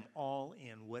 I am all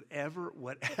in. Whatever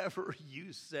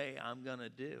you say I'm going to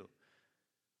do.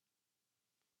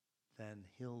 Then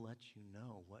He'll let you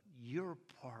know what your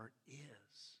part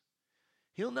is.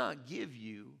 He'll not give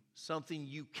you something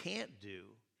you can't do,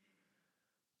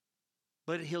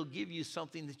 but He'll give you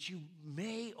something that you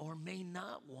may or may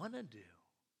not want to do.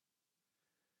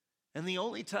 And the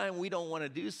only time we don't want to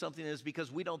do something is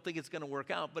because we don't think it's going to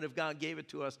work out. But if God gave it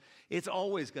to us, it's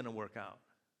always going to work out.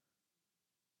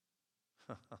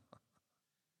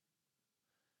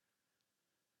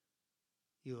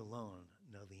 You alone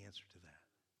know the answer to that.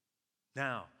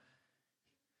 Now,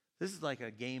 this is like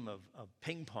a game of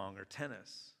ping pong or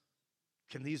tennis.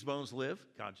 Can these bones live?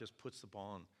 God just puts the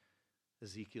ball in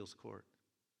Ezekiel's court.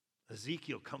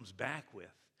 Ezekiel comes back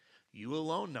with, you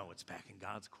alone know it's back in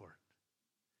God's court.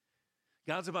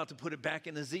 God's about to put it back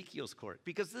in Ezekiel's court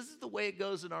because this is the way it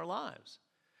goes in our lives.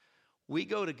 We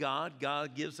go to God,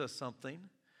 God gives us something.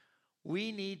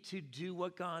 We need to do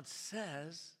what God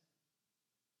says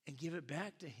and give it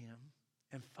back to Him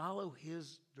and follow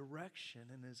His direction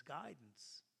and His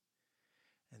guidance.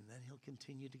 And then He'll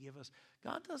continue to give us.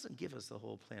 God doesn't give us the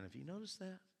whole plan. Have you noticed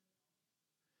that?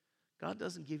 God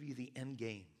doesn't give you the end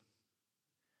game.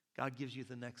 God gives you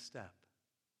the next step.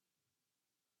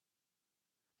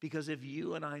 Because if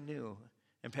you and I knew,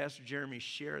 and Pastor Jeremy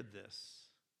shared this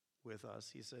with us,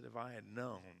 he said, if I had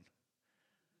known.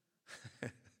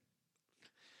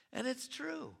 And it's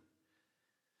true.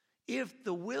 If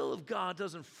the will of God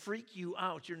doesn't freak you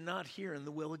out, you're not hearing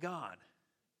the will of God.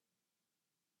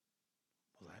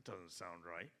 Well, that doesn't sound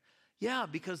right. Yeah,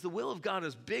 because the will of God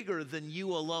is bigger than you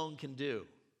alone can do,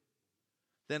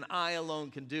 than I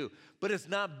alone can do. But it's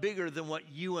not bigger than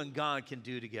what you and God can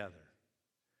do together.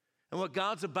 And what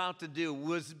God's about to do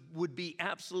would be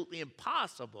absolutely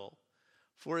impossible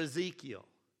for Ezekiel.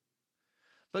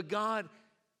 But God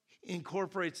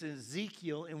incorporates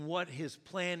Ezekiel in what His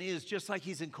plan is, just like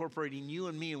He's incorporating you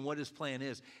and me in what His plan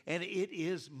is. And it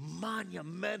is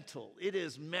monumental. It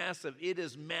is massive. It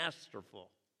is masterful.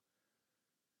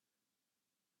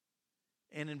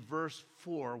 And in verse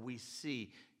 4, we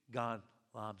see God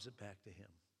lobs it back to Him.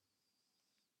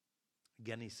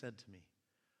 Again, he said to me,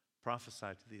 prophesy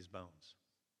to these bones.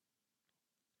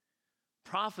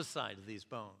 Prophesy to these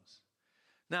bones.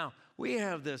 Now, we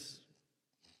have this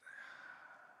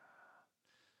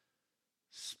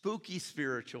spooky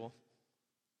spiritual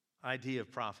idea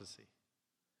of prophecy.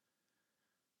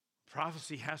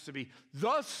 Prophecy has to be,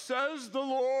 thus says the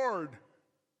Lord.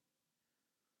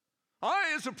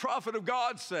 I, as a prophet of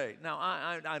God, say. Now,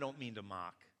 I don't mean to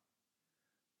mock,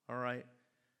 all right?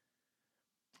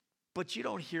 But you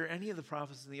don't hear any of the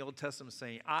prophets in the Old Testament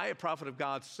saying, I, a prophet of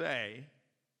God, say.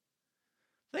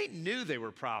 They knew they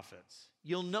were prophets.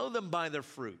 You'll know them by their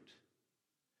fruit.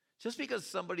 Just because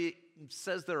somebody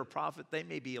says they're a prophet, they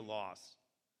may be a loss.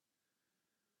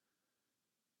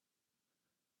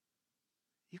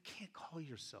 You can't call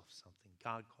yourself something.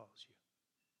 God calls you.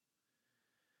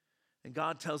 And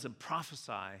God tells him,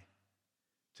 prophesy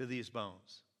to these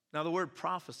bones. Now, the word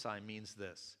prophesy means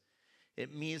this.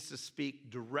 It means to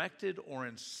speak directed or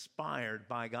inspired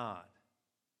by God.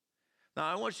 Now,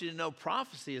 I want you to know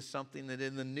prophecy is something that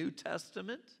in the New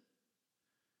Testament,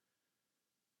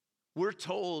 we're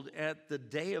told at the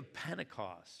day of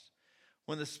Pentecost,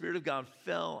 when the Spirit of God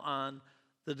fell on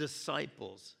the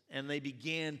disciples and they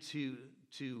began to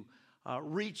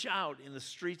reach out in the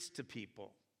streets to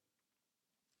people.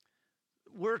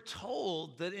 We're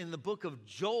told that in the book of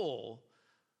Joel,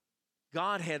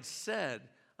 God had said,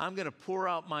 I'm going to pour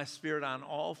out my Spirit on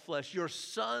all flesh. Your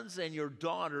sons and your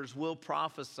daughters will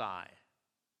prophesy.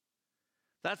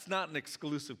 That's not an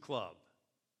exclusive club.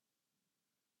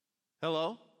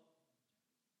 Hello?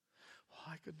 Well,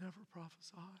 I could never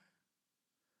prophesy.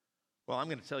 Well, I'm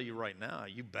going to tell you right now,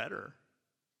 you better.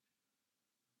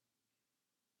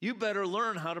 You better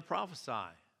learn how to prophesy.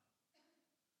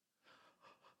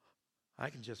 I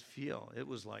can just feel, it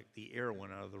was like the air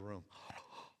went out of the room.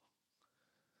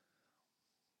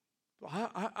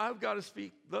 I've got to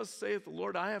speak, thus saith the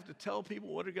Lord. I have to tell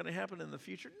people what are going to happen in the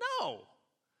future. No,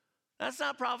 that's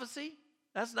not prophecy.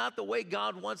 That's not the way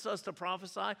God wants us to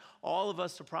prophesy, all of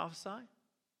us to prophesy.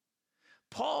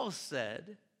 Paul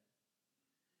said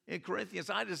in Corinthians,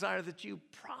 I desire that you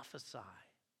prophesy.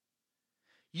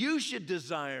 You should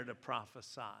desire to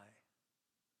prophesy.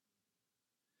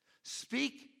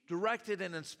 Speak directed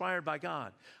and inspired by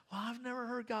God. Well, I've never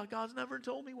heard God. God's never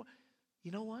told me what.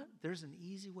 You know what? There's an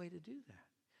easy way to do that.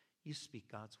 You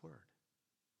speak God's word.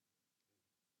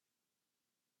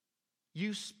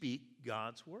 You speak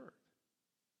God's word.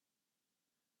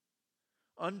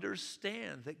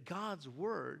 Understand that God's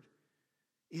word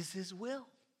is his will.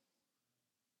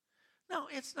 Now,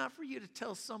 it's not for you to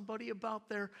tell somebody about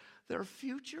their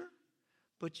future,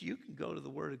 but you can go to the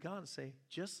word of God and say,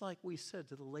 just like we said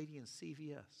to the lady in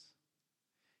CVS,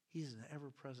 he's an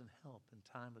ever-present help in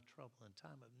time of trouble, in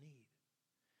time of need.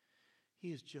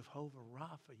 He is Jehovah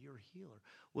Rapha, your healer.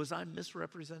 Was I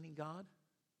misrepresenting God?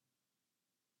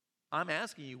 I'm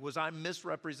asking you, was I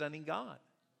misrepresenting God?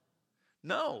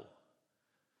 No.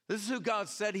 This is who God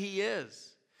said he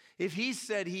is. If he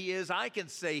said he is, I can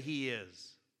say he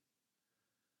is.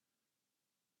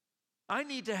 I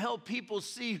need to help people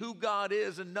see who God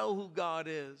is and know who God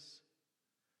is.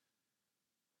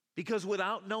 Because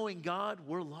without knowing God,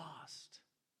 we're lost,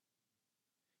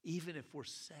 even if we're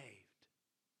saved.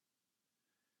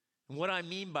 And what I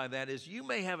mean by that is you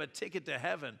may have a ticket to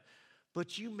heaven,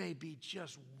 but you may be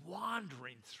just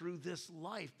wandering through this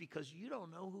life because you don't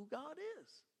know who God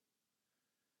is.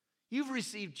 You've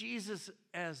received Jesus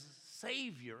as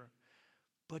Savior,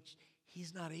 but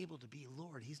he's not able to be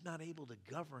Lord. He's not able to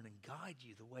govern and guide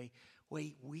you the way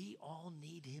we all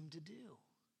need him to do.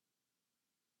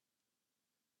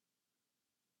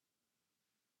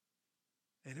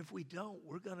 And if we don't,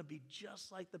 we're going to be just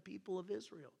like the people of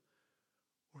Israel.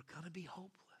 We're going to be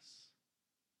hopeless.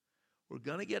 We're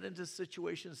going to get into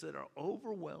situations that are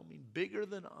overwhelming, bigger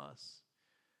than us.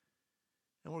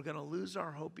 And we're going to lose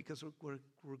our hope because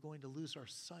we're going to lose our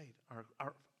sight,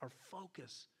 our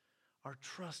focus, our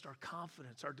trust, our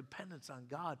confidence, our dependence on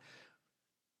God,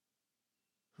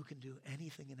 who can do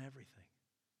anything and everything.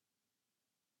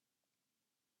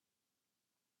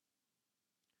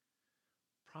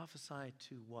 Prophesy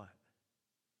to what?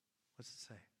 What's it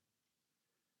say?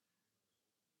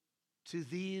 To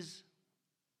these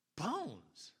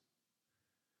bones.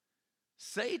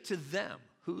 Say to them.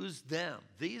 Who's them?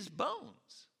 These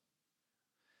bones.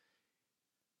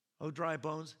 Oh, dry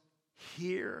bones,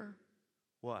 hear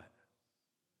what?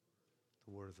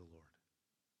 The word of the Lord.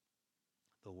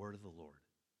 The word of the Lord.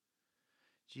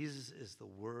 Jesus is the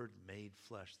Word made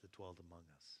flesh that dwelled among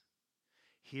us.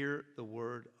 Hear the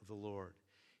word of the Lord.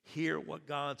 Hear what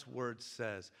God's word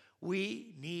says.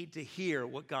 We need to hear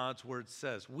what God's word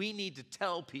says. We need to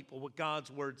tell people what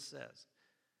God's word says.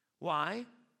 Why?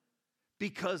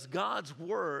 Because God's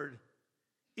word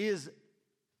is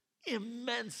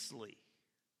immensely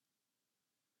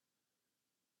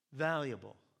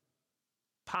valuable,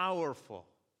 powerful.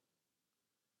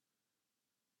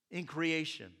 In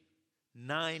creation,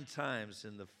 9 times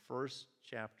in the first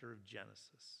chapter of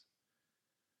Genesis,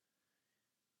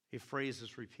 a phrase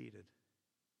is repeated.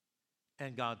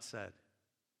 And God said.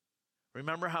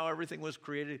 Remember how everything was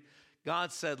created?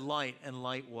 God said light, and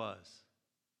light was.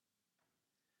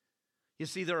 You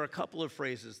see, there are a couple of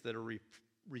phrases that are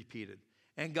repeated.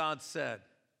 And God said,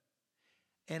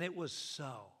 and it was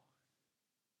so.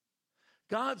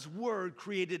 God's word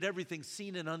created everything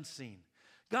seen and unseen.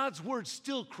 God's word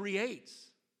still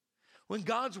creates. When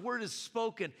God's word is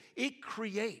spoken, it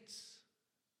creates.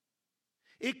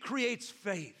 It creates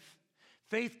faith.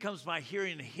 Faith comes by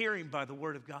hearing, and hearing by the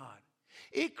word of God.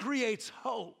 It creates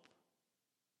hope.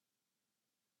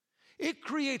 It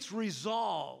creates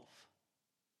resolve.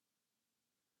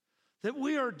 That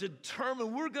we are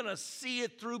determined, we're going to see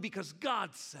it through because God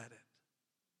said it.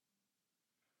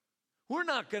 We're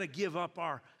not going to give up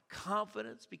our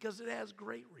confidence because it has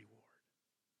great reward.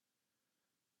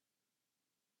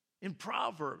 In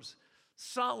Proverbs,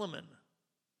 Solomon,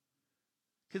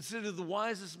 considered the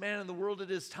wisest man in the world at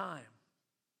his time,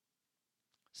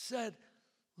 said,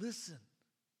 listen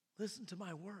to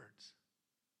my words.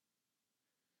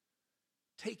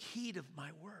 Take heed of my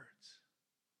words.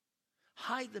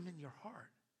 Hide them in your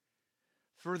heart,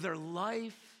 for their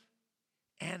life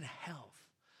and health.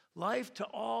 Life to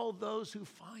all those who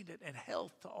find it, and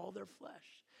health to all their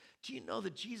flesh. Do you know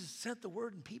that Jesus sent the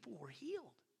word and people were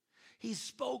healed? He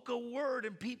spoke a word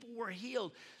and people were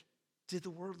healed. Did the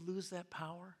word lose that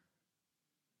power?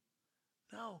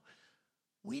 No.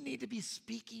 We need to be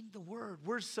speaking the word.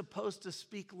 We're supposed to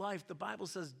speak life. The Bible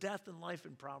says death and life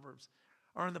in Proverbs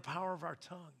are in the power of our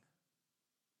tongue.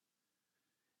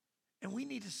 And we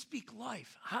need to speak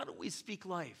life. How do we speak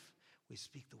life? We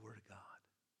speak the word of God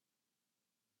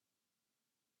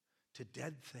to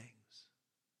dead things,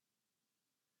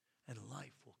 and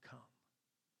life will come.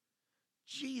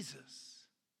 Jesus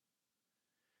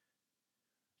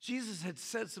had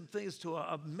said some things to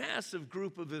a massive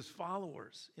group of his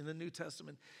followers in the New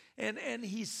Testament. And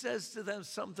he says to them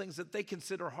some things that they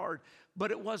consider hard,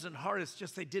 but it wasn't hard. It's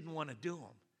just they didn't want to do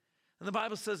them. And the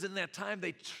Bible says in that time,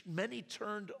 many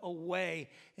turned away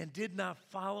and did not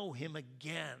follow him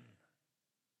again.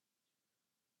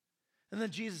 And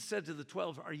then Jesus said to the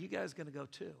 12, are you guys going to go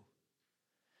too?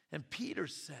 And Peter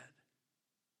said,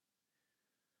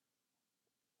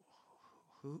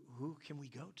 who can we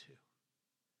go to?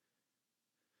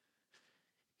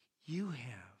 You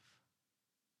have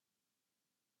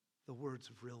the words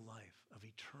of real life, of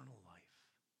eternal life.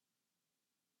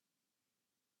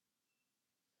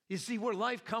 You see, where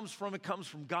life comes from, it comes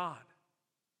from God.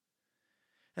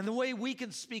 And the way we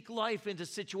can speak life into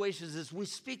situations is we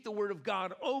speak the word of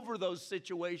God over those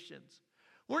situations.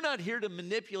 We're not here to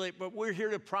manipulate, but we're here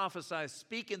to prophesy,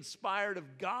 speak inspired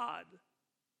of God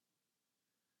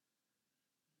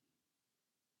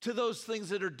to those things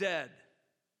that are dead,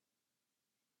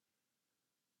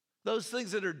 those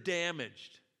things that are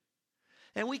damaged.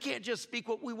 And we can't just speak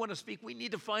what we want to speak. We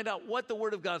need to find out what the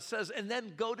word of God says and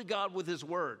then go to God with his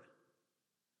word.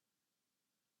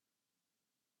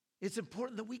 It's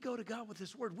important that we go to God with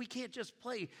his word. We can't just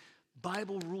play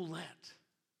Bible roulette.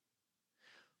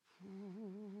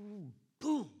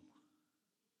 Boom.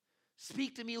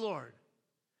 Speak to me, Lord.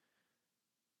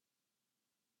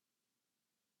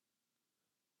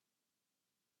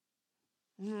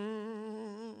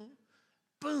 Boom.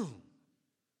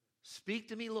 Speak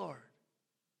to me, Lord.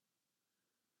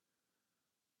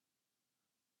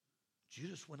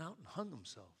 Judas went out and hung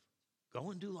himself.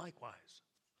 Go and do likewise.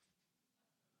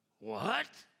 What?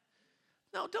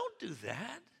 No, don't do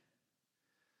that.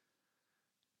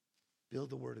 Build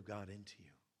the word of God into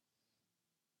you.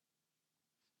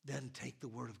 Then take the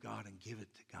word of God and give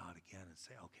it to God again and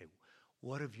say, okay,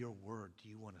 what of your word do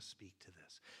you want to speak to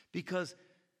this? Because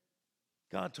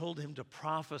God told him to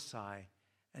prophesy,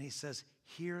 and he says,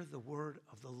 hear the word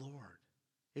of the Lord.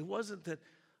 It wasn't that,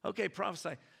 okay,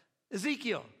 prophesy.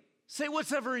 Ezekiel, say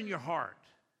what's ever in your heart.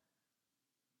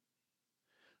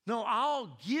 No,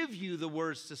 I'll give you the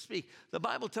words to speak. The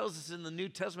Bible tells us in the New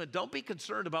Testament, don't be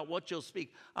concerned about what you'll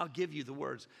speak. I'll give you the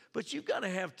words. But you've got to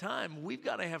have time. We've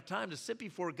got to have time to sit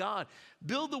before God,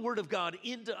 build the word of God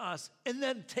into us, and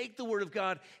then take the word of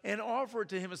God and offer it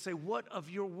to him and say, what of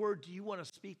your word do you want to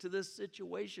speak to this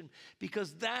situation?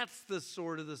 Because that's the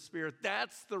sword of the Spirit.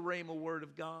 That's the rhema word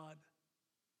of God.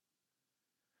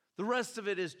 The rest of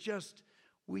it is just,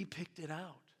 we picked it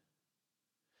out.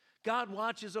 God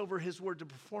watches over his word to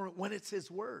perform it when it's his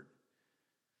word.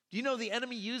 Do you know the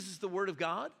enemy uses the word of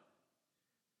God?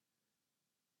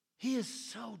 He is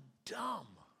so dumb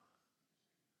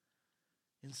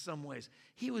in some ways.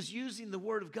 He was using the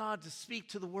word of God to speak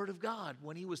to the word of God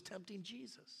when he was tempting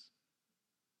Jesus.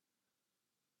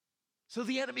 So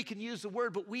the enemy can use the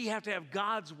word, but we have to have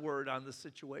God's word on the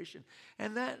situation.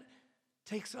 And that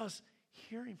takes us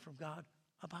hearing from God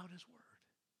about his word.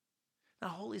 Now,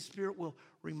 Holy Spirit will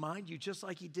remind you, just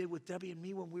like he did with Debbie and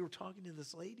me when we were talking to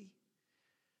this lady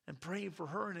and praying for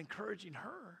her and encouraging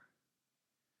her.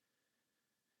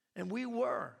 And we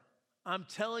were. I'm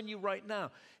telling you right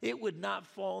now, it would not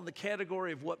fall in the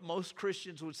category of what most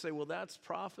Christians would say, well, that's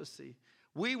prophecy.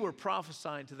 We were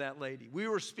prophesying to that lady. We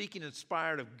were speaking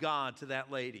inspired of God to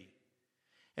that lady.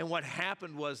 And what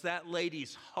happened was that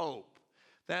lady's hope,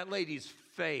 that lady's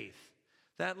faith,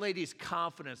 that lady's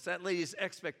confidence, that lady's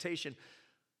expectation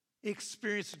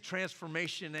experienced a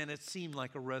transformation, and it seemed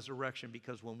like a resurrection,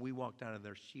 because when we walked out of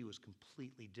there, she was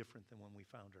completely different than when we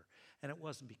found her. And it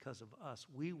wasn't because of us.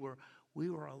 We were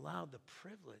allowed the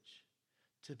privilege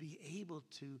to be able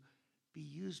to be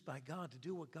used by God to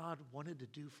do what God wanted to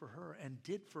do for her and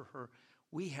did for her.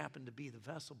 We happened to be the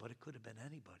vessel, but it could have been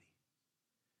anybody.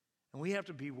 And we have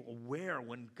to be aware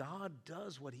when God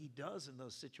does what he does in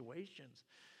those situations.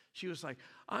 She was like,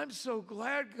 I'm so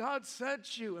glad God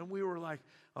sent you. And we were like,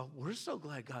 oh, we're so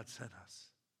glad God sent us.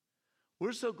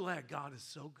 We're so glad God is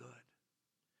so good.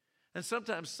 And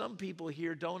sometimes some people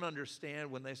here don't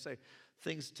understand when they say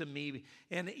things to me,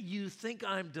 and you think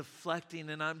I'm deflecting,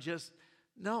 and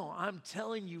no, I'm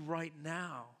telling you right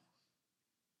now,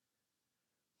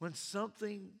 when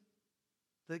something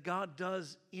that God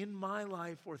does in my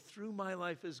life or through my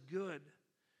life is good,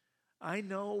 I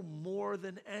know more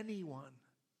than anyone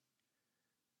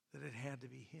that it had to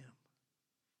be him.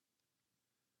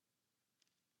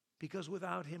 Because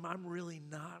without him, I'm really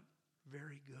not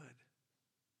very good.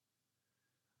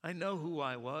 I know who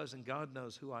I was, and God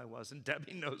knows who I was, and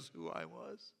Debbie knows who I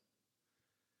was.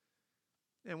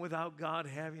 And without God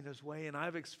having his way, and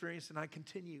I've experienced and I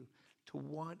continue to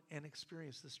want and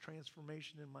experience this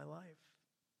transformation in my life,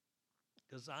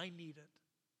 because I need it,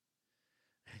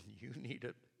 and you need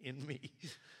it in me.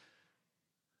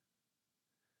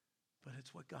 But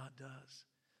it's what God does.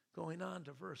 Going on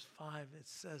to verse 5, it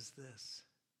says this.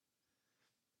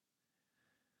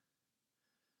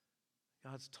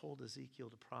 God's told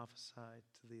Ezekiel to prophesy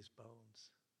to these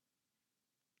bones,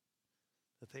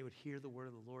 that they would hear the word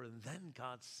of the Lord. And then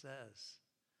God says,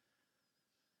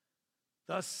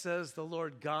 thus says the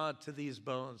Lord God to these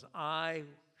bones,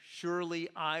 surely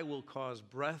I will cause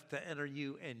breath to enter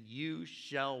you, and you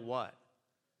shall what?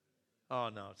 Oh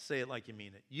no, say it like you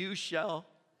mean it. You shall.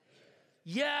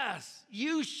 Yes,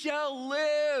 you shall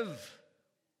live.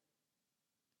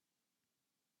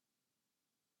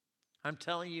 I'm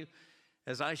telling you,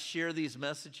 as I share these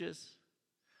messages,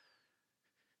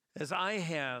 as I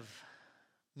have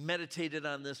meditated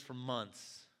on this for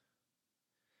months,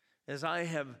 as I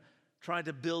have tried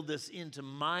to build this into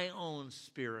my own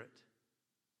spirit,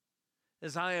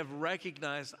 as I have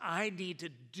recognized I need to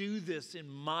do this in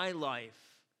my life,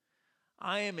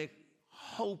 I am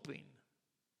hoping,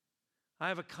 I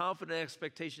have a confident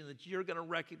expectation that you're going to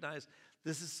recognize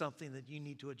this is something that you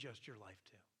need to adjust your life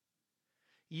to.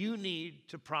 You need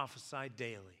to prophesy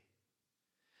daily.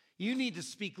 You need to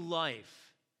speak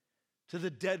life to the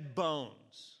dead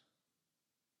bones.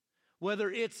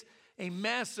 Whether it's a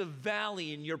massive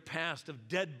valley in your past of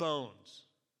dead bones,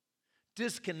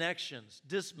 disconnections,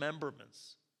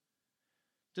 dismemberments,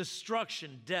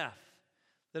 destruction, death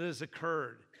that has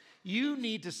occurred, you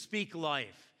need to speak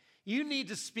life. You need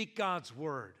to speak God's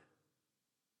word.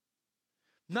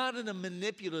 Not in a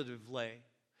manipulative way,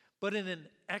 but in an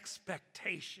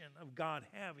expectation of God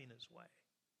having his way.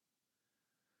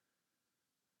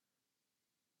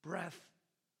 Breath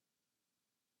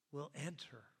will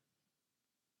enter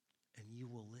and you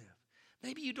will live.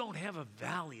 Maybe you don't have a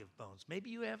valley of bones. Maybe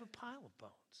you have a pile of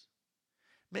bones.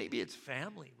 Maybe it's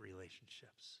family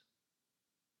relationships.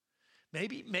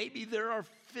 Maybe there are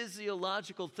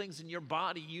physiological things in your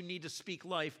body you need to speak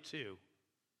life to.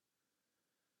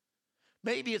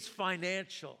 Maybe it's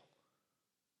financial.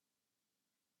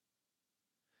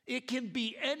 It can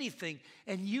be anything,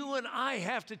 and you and I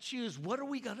have to choose, what are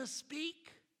we going to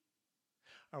speak?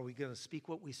 Are we going to speak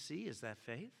what we see? Is that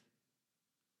faith?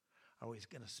 Are we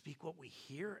going to speak what we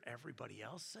hear everybody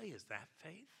else say? Is that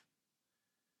faith?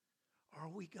 Or are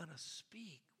we going to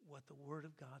speak what the Word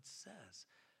of God says?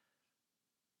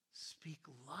 Speak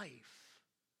life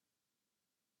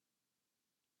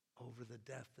over the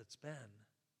death that's been.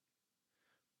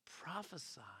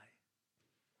 Prophesy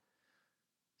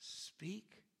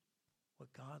Speak what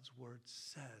God's word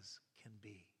says can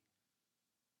be.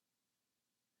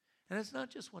 And it's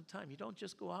not just one time. You don't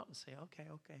just go out and say, okay,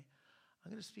 I'm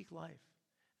going to speak life.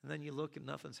 And then you look and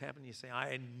nothing's happened. You say,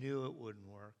 I knew it wouldn't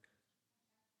work.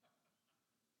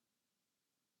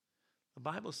 The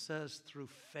Bible says through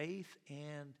faith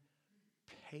and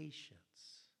patience.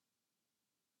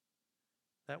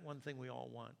 That one thing we all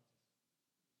want.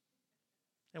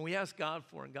 And we ask God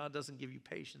for, and God doesn't give you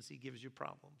patience, He gives you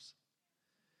problems.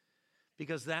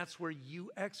 Because that's where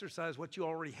you exercise what you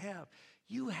already have.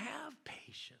 You have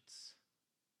patience.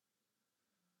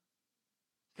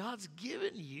 God's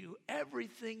given you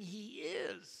everything He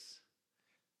is.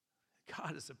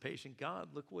 God is a patient God.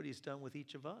 Look what He's done with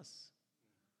each of us.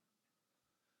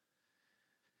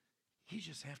 You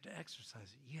just have to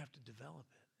exercise it. You have to develop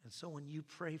it. And so when you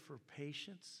pray for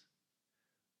patience,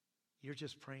 you're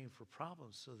just praying for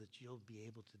problems so that you'll be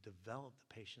able to develop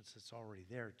the patience that's already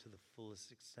there to the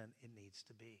fullest extent it needs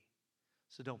to be.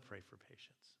 So don't pray for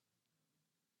patience.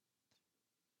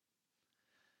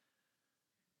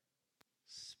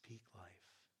 Speak life.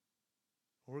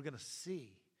 We're going to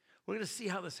see. We're going to see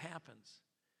how this happens.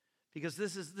 Because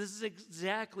this is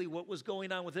exactly what was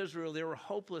going on with Israel. They were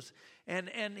hopeless. And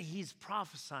he's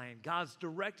prophesying. God's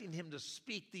directing him to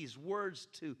speak these words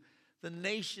to the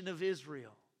nation of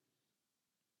Israel.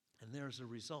 And there's a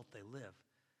result. They live.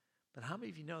 But how many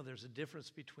of you know there's a difference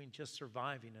between just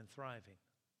surviving and thriving?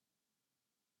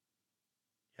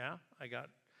 Yeah?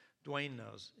 Dwayne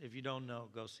knows. If you don't know,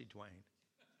 go see Dwayne.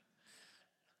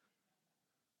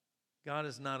 God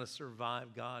is not a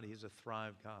survive God. He's a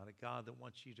thrive God. A God that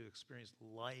wants you to experience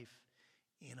life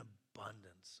in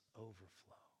abundance,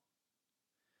 overflow.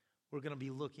 We're going to be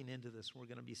looking into this. We're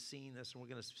going to be seeing this. And we're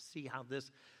going to see how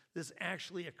this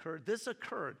actually occurred.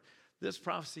 This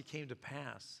prophecy came to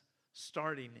pass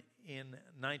starting in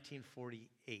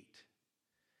 1948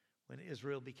 when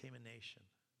Israel became a nation.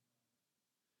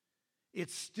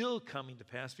 It's still coming to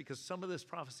pass because some of this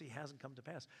prophecy hasn't come to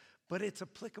pass. But it's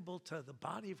applicable to the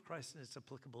body of Christ and it's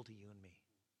applicable to you and me.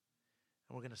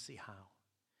 And we're going to see how.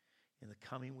 In the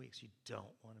coming weeks, you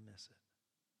don't want to miss it.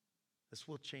 This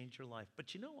will change your life.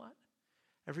 But you know what?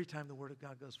 Every time the Word of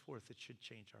God goes forth, it should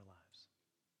change our lives.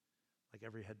 Like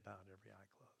every head bowed, every eye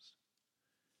closed.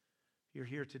 If you're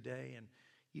here today and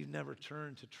you've never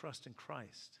turned to trust in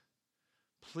Christ,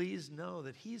 please know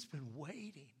that He's been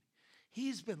waiting.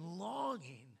 He's been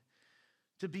longing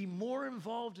to be more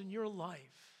involved in your life,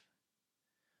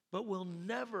 but will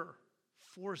never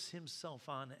force Himself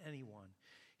on anyone.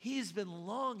 He's been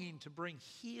longing to bring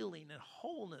healing and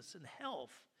wholeness and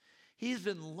health. He's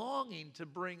been longing to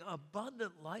bring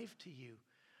abundant life to you,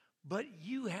 but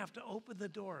you have to open the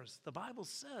doors. The Bible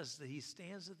says that He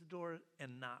stands at the door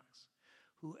and knocks.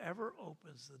 Whoever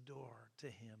opens the door to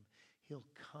Him, He'll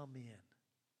come in.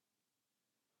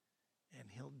 And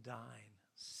He'll dine,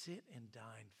 sit and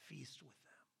dine, feast with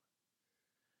them.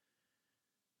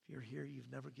 If you're here,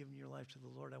 you've never given your life to the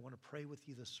Lord, I want to pray with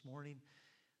you this morning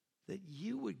that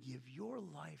you would give your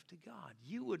life to God.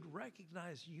 You would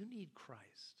recognize you need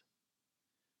Christ,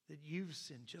 that you've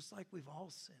sinned just like we've all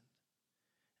sinned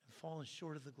and fallen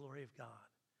short of the glory of God,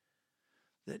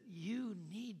 that you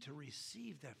need to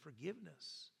receive that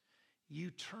forgiveness.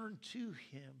 You turn to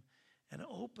Him and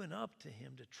open up to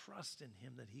Him to trust in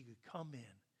Him that He could come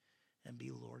in and be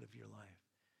Lord of your life.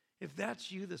 If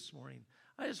that's you this morning,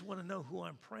 I just want to know who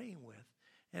I'm praying with.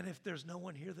 And if there's no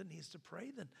one here that needs to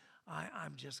pray, then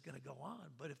I'm just going to go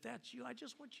on. But if that's you, I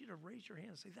just want you to raise your hand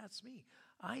and say, that's me.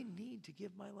 I need to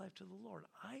give my life to the Lord.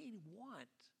 I want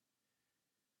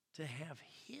to have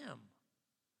Him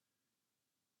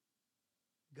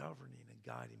governing and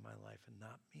guiding my life and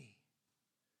not me.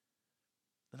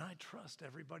 And I trust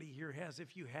everybody here has.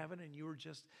 If you haven't and you were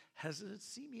just hesitant,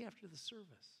 see me after the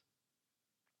service.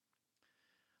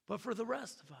 But for the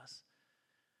rest of us,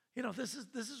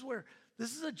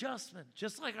 this is adjustment.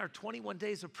 Just like our 21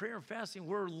 days of prayer and fasting,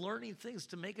 we're learning things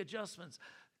to make adjustments.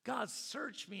 God,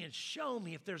 search me and show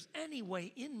me if there's any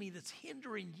way in me that's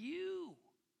hindering you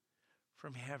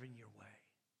from having your way.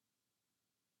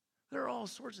 There are all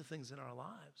sorts of things in our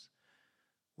lives.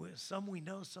 Some we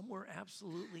know, some we're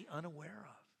absolutely unaware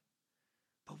of.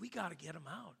 But we got to get them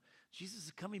out. Jesus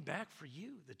is coming back for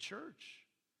you, the church,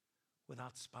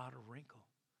 without spot or wrinkle.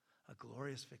 A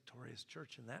glorious, victorious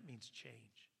church, and that means change.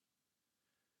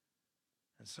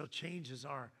 And so change is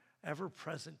our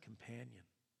ever-present companion,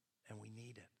 and we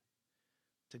need it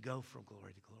to go from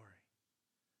glory to glory.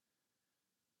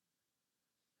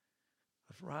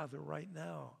 But rather, right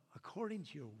now, according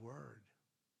to your word,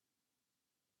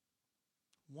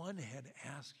 one had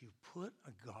asked you, put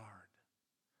a guard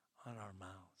on our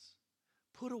mouths.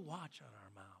 Put a watch on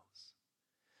our mouths.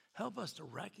 Help us to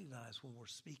recognize when we're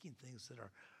speaking things that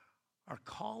are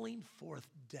calling forth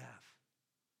death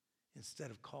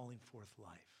instead of calling forth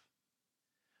life.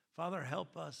 Father,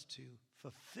 help us to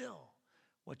fulfill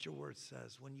what your word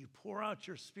says. When you pour out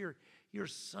your Spirit, your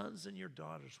sons and your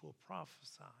daughters will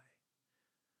prophesy.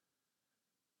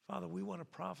 Father, we want to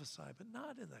prophesy, but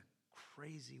not in the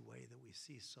crazy way that we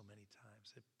see so many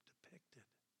times depicted,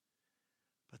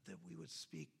 but that we would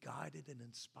speak guided and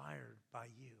inspired by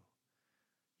you,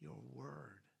 your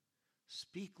word.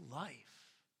 Speak life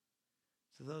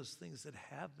to those things that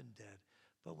have been dead,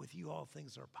 but with you all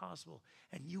things are possible.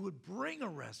 And you would bring a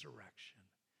resurrection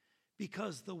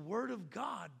because the word of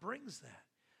God brings that.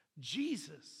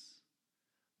 Jesus,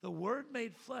 the word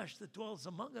made flesh that dwells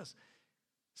among us,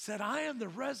 said, I am the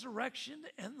resurrection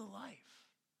and the life.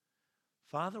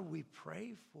 Father, we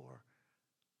pray for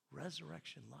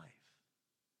resurrection life.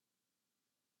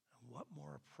 And what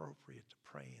more appropriate to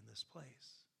pray in this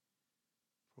place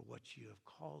for what you have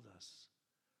called us,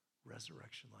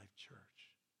 Resurrection Life Church.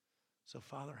 So,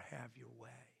 Father, have your way.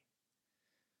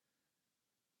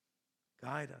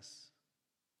 Guide us,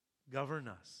 govern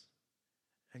us,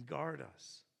 and guard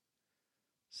us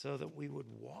so that we would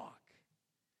walk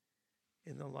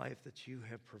in the life that you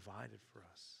have provided for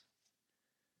us.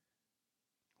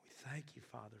 We thank you,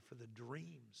 Father, for the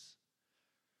dreams,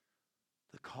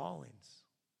 the callings,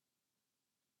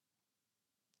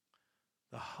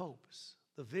 the hopes,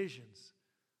 the visions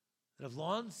that have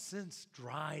long since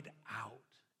dried out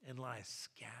and lie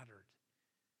scattered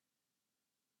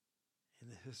in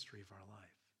the history of our life.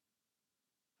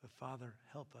 But Father,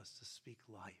 help us to speak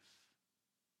life.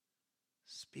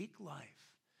 Speak life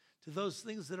to those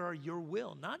things that are your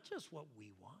will, not just what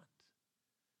we want.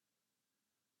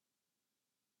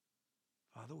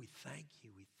 Father, we thank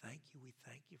you, we thank you, we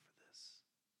thank you for this.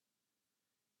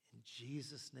 In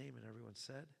Jesus' name, and everyone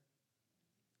said.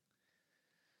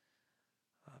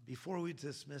 Before we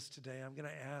dismiss today, I'm going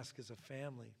to ask as a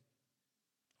family,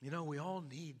 we all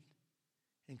need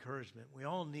encouragement. We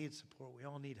all need support. We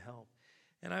all need help.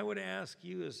 And I would ask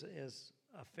you as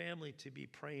a family to be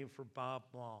praying for Bob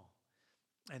Mall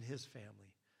and his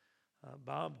family.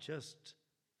 Bob just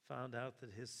found out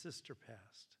that his sister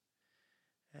passed.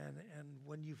 And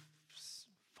when you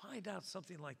find out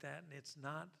something like that and it's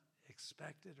not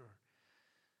expected, or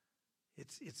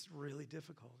it's really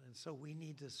difficult. And so we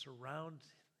need to surround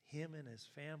him and his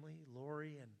family,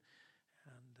 Lori and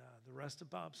the rest of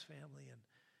Bob's family,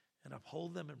 and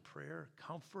uphold them in prayer. The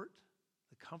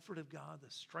comfort of God, the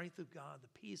strength of God,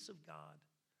 the peace of God,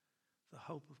 the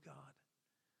hope of God.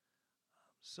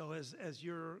 So as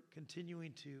you're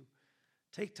continuing to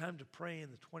take time to pray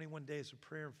in the 21 days of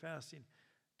prayer and fasting,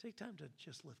 take time to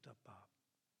just lift up Bob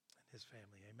and his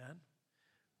family. Amen?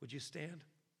 Would you stand?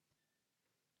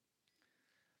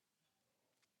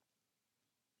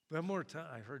 One more time.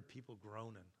 I heard people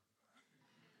groaning.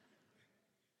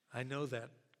 I know that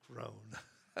groan.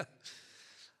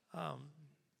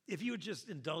 If you would just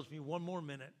indulge me one more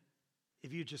minute,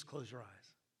 if you would just close your eyes.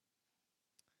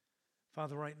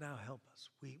 Father, right now, help us.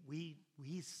 We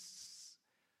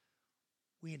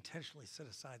intentionally set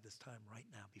aside this time right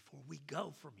now before we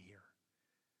go from here.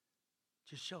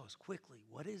 Just show us quickly,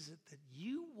 what is it that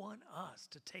you want us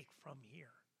to take from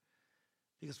here?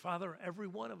 Because, Father, every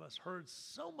one of us heard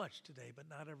so much today, but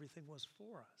not everything was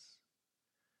for us.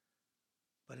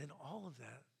 But in all of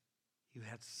that, you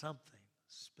had something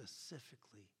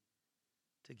specifically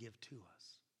to give to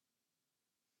us.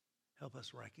 Help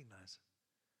us recognize it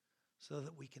so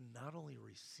that we can not only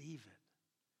receive it,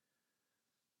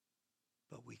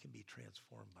 but we can be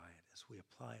transformed by it as we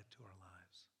apply it to our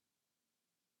lives.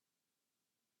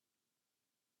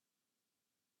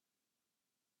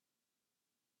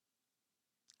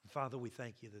 Father, we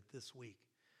thank you that this week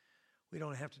we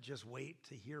don't have to just wait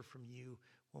to hear from you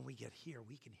when we get here.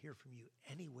 We can hear from you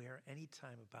anywhere,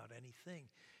 anytime, about anything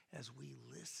as we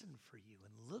listen for you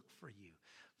and look for you.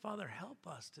 Father, help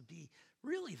us to be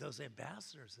really those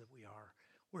ambassadors that we are,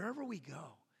 wherever we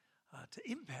go,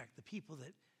 to impact the people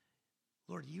that,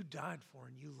 Lord, you died for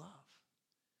and you love.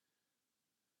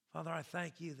 Father, I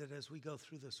thank you that as we go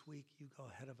through this week, you go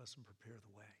ahead of us and prepare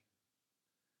the way.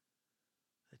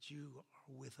 That you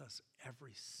are with us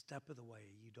every step of the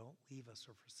way. You don't leave us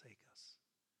or forsake us.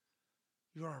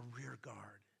 You are our rear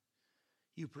guard.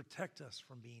 You protect us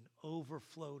from being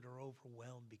overflowed or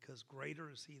overwhelmed, because greater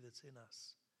is he that's in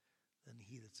us than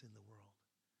he that's in the world.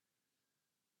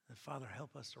 And Father,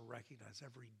 help us to recognize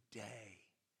every day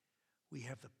we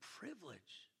have the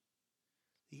privilege,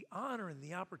 the honor, and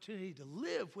the opportunity to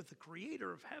live with the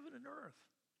Creator of heaven and earth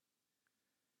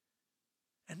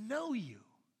and know you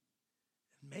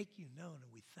make you known.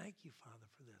 And we thank you, Father,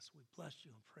 for this. We bless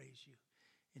you and praise you.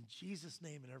 In Jesus'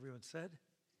 name, and everyone said,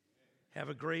 have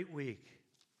a great week.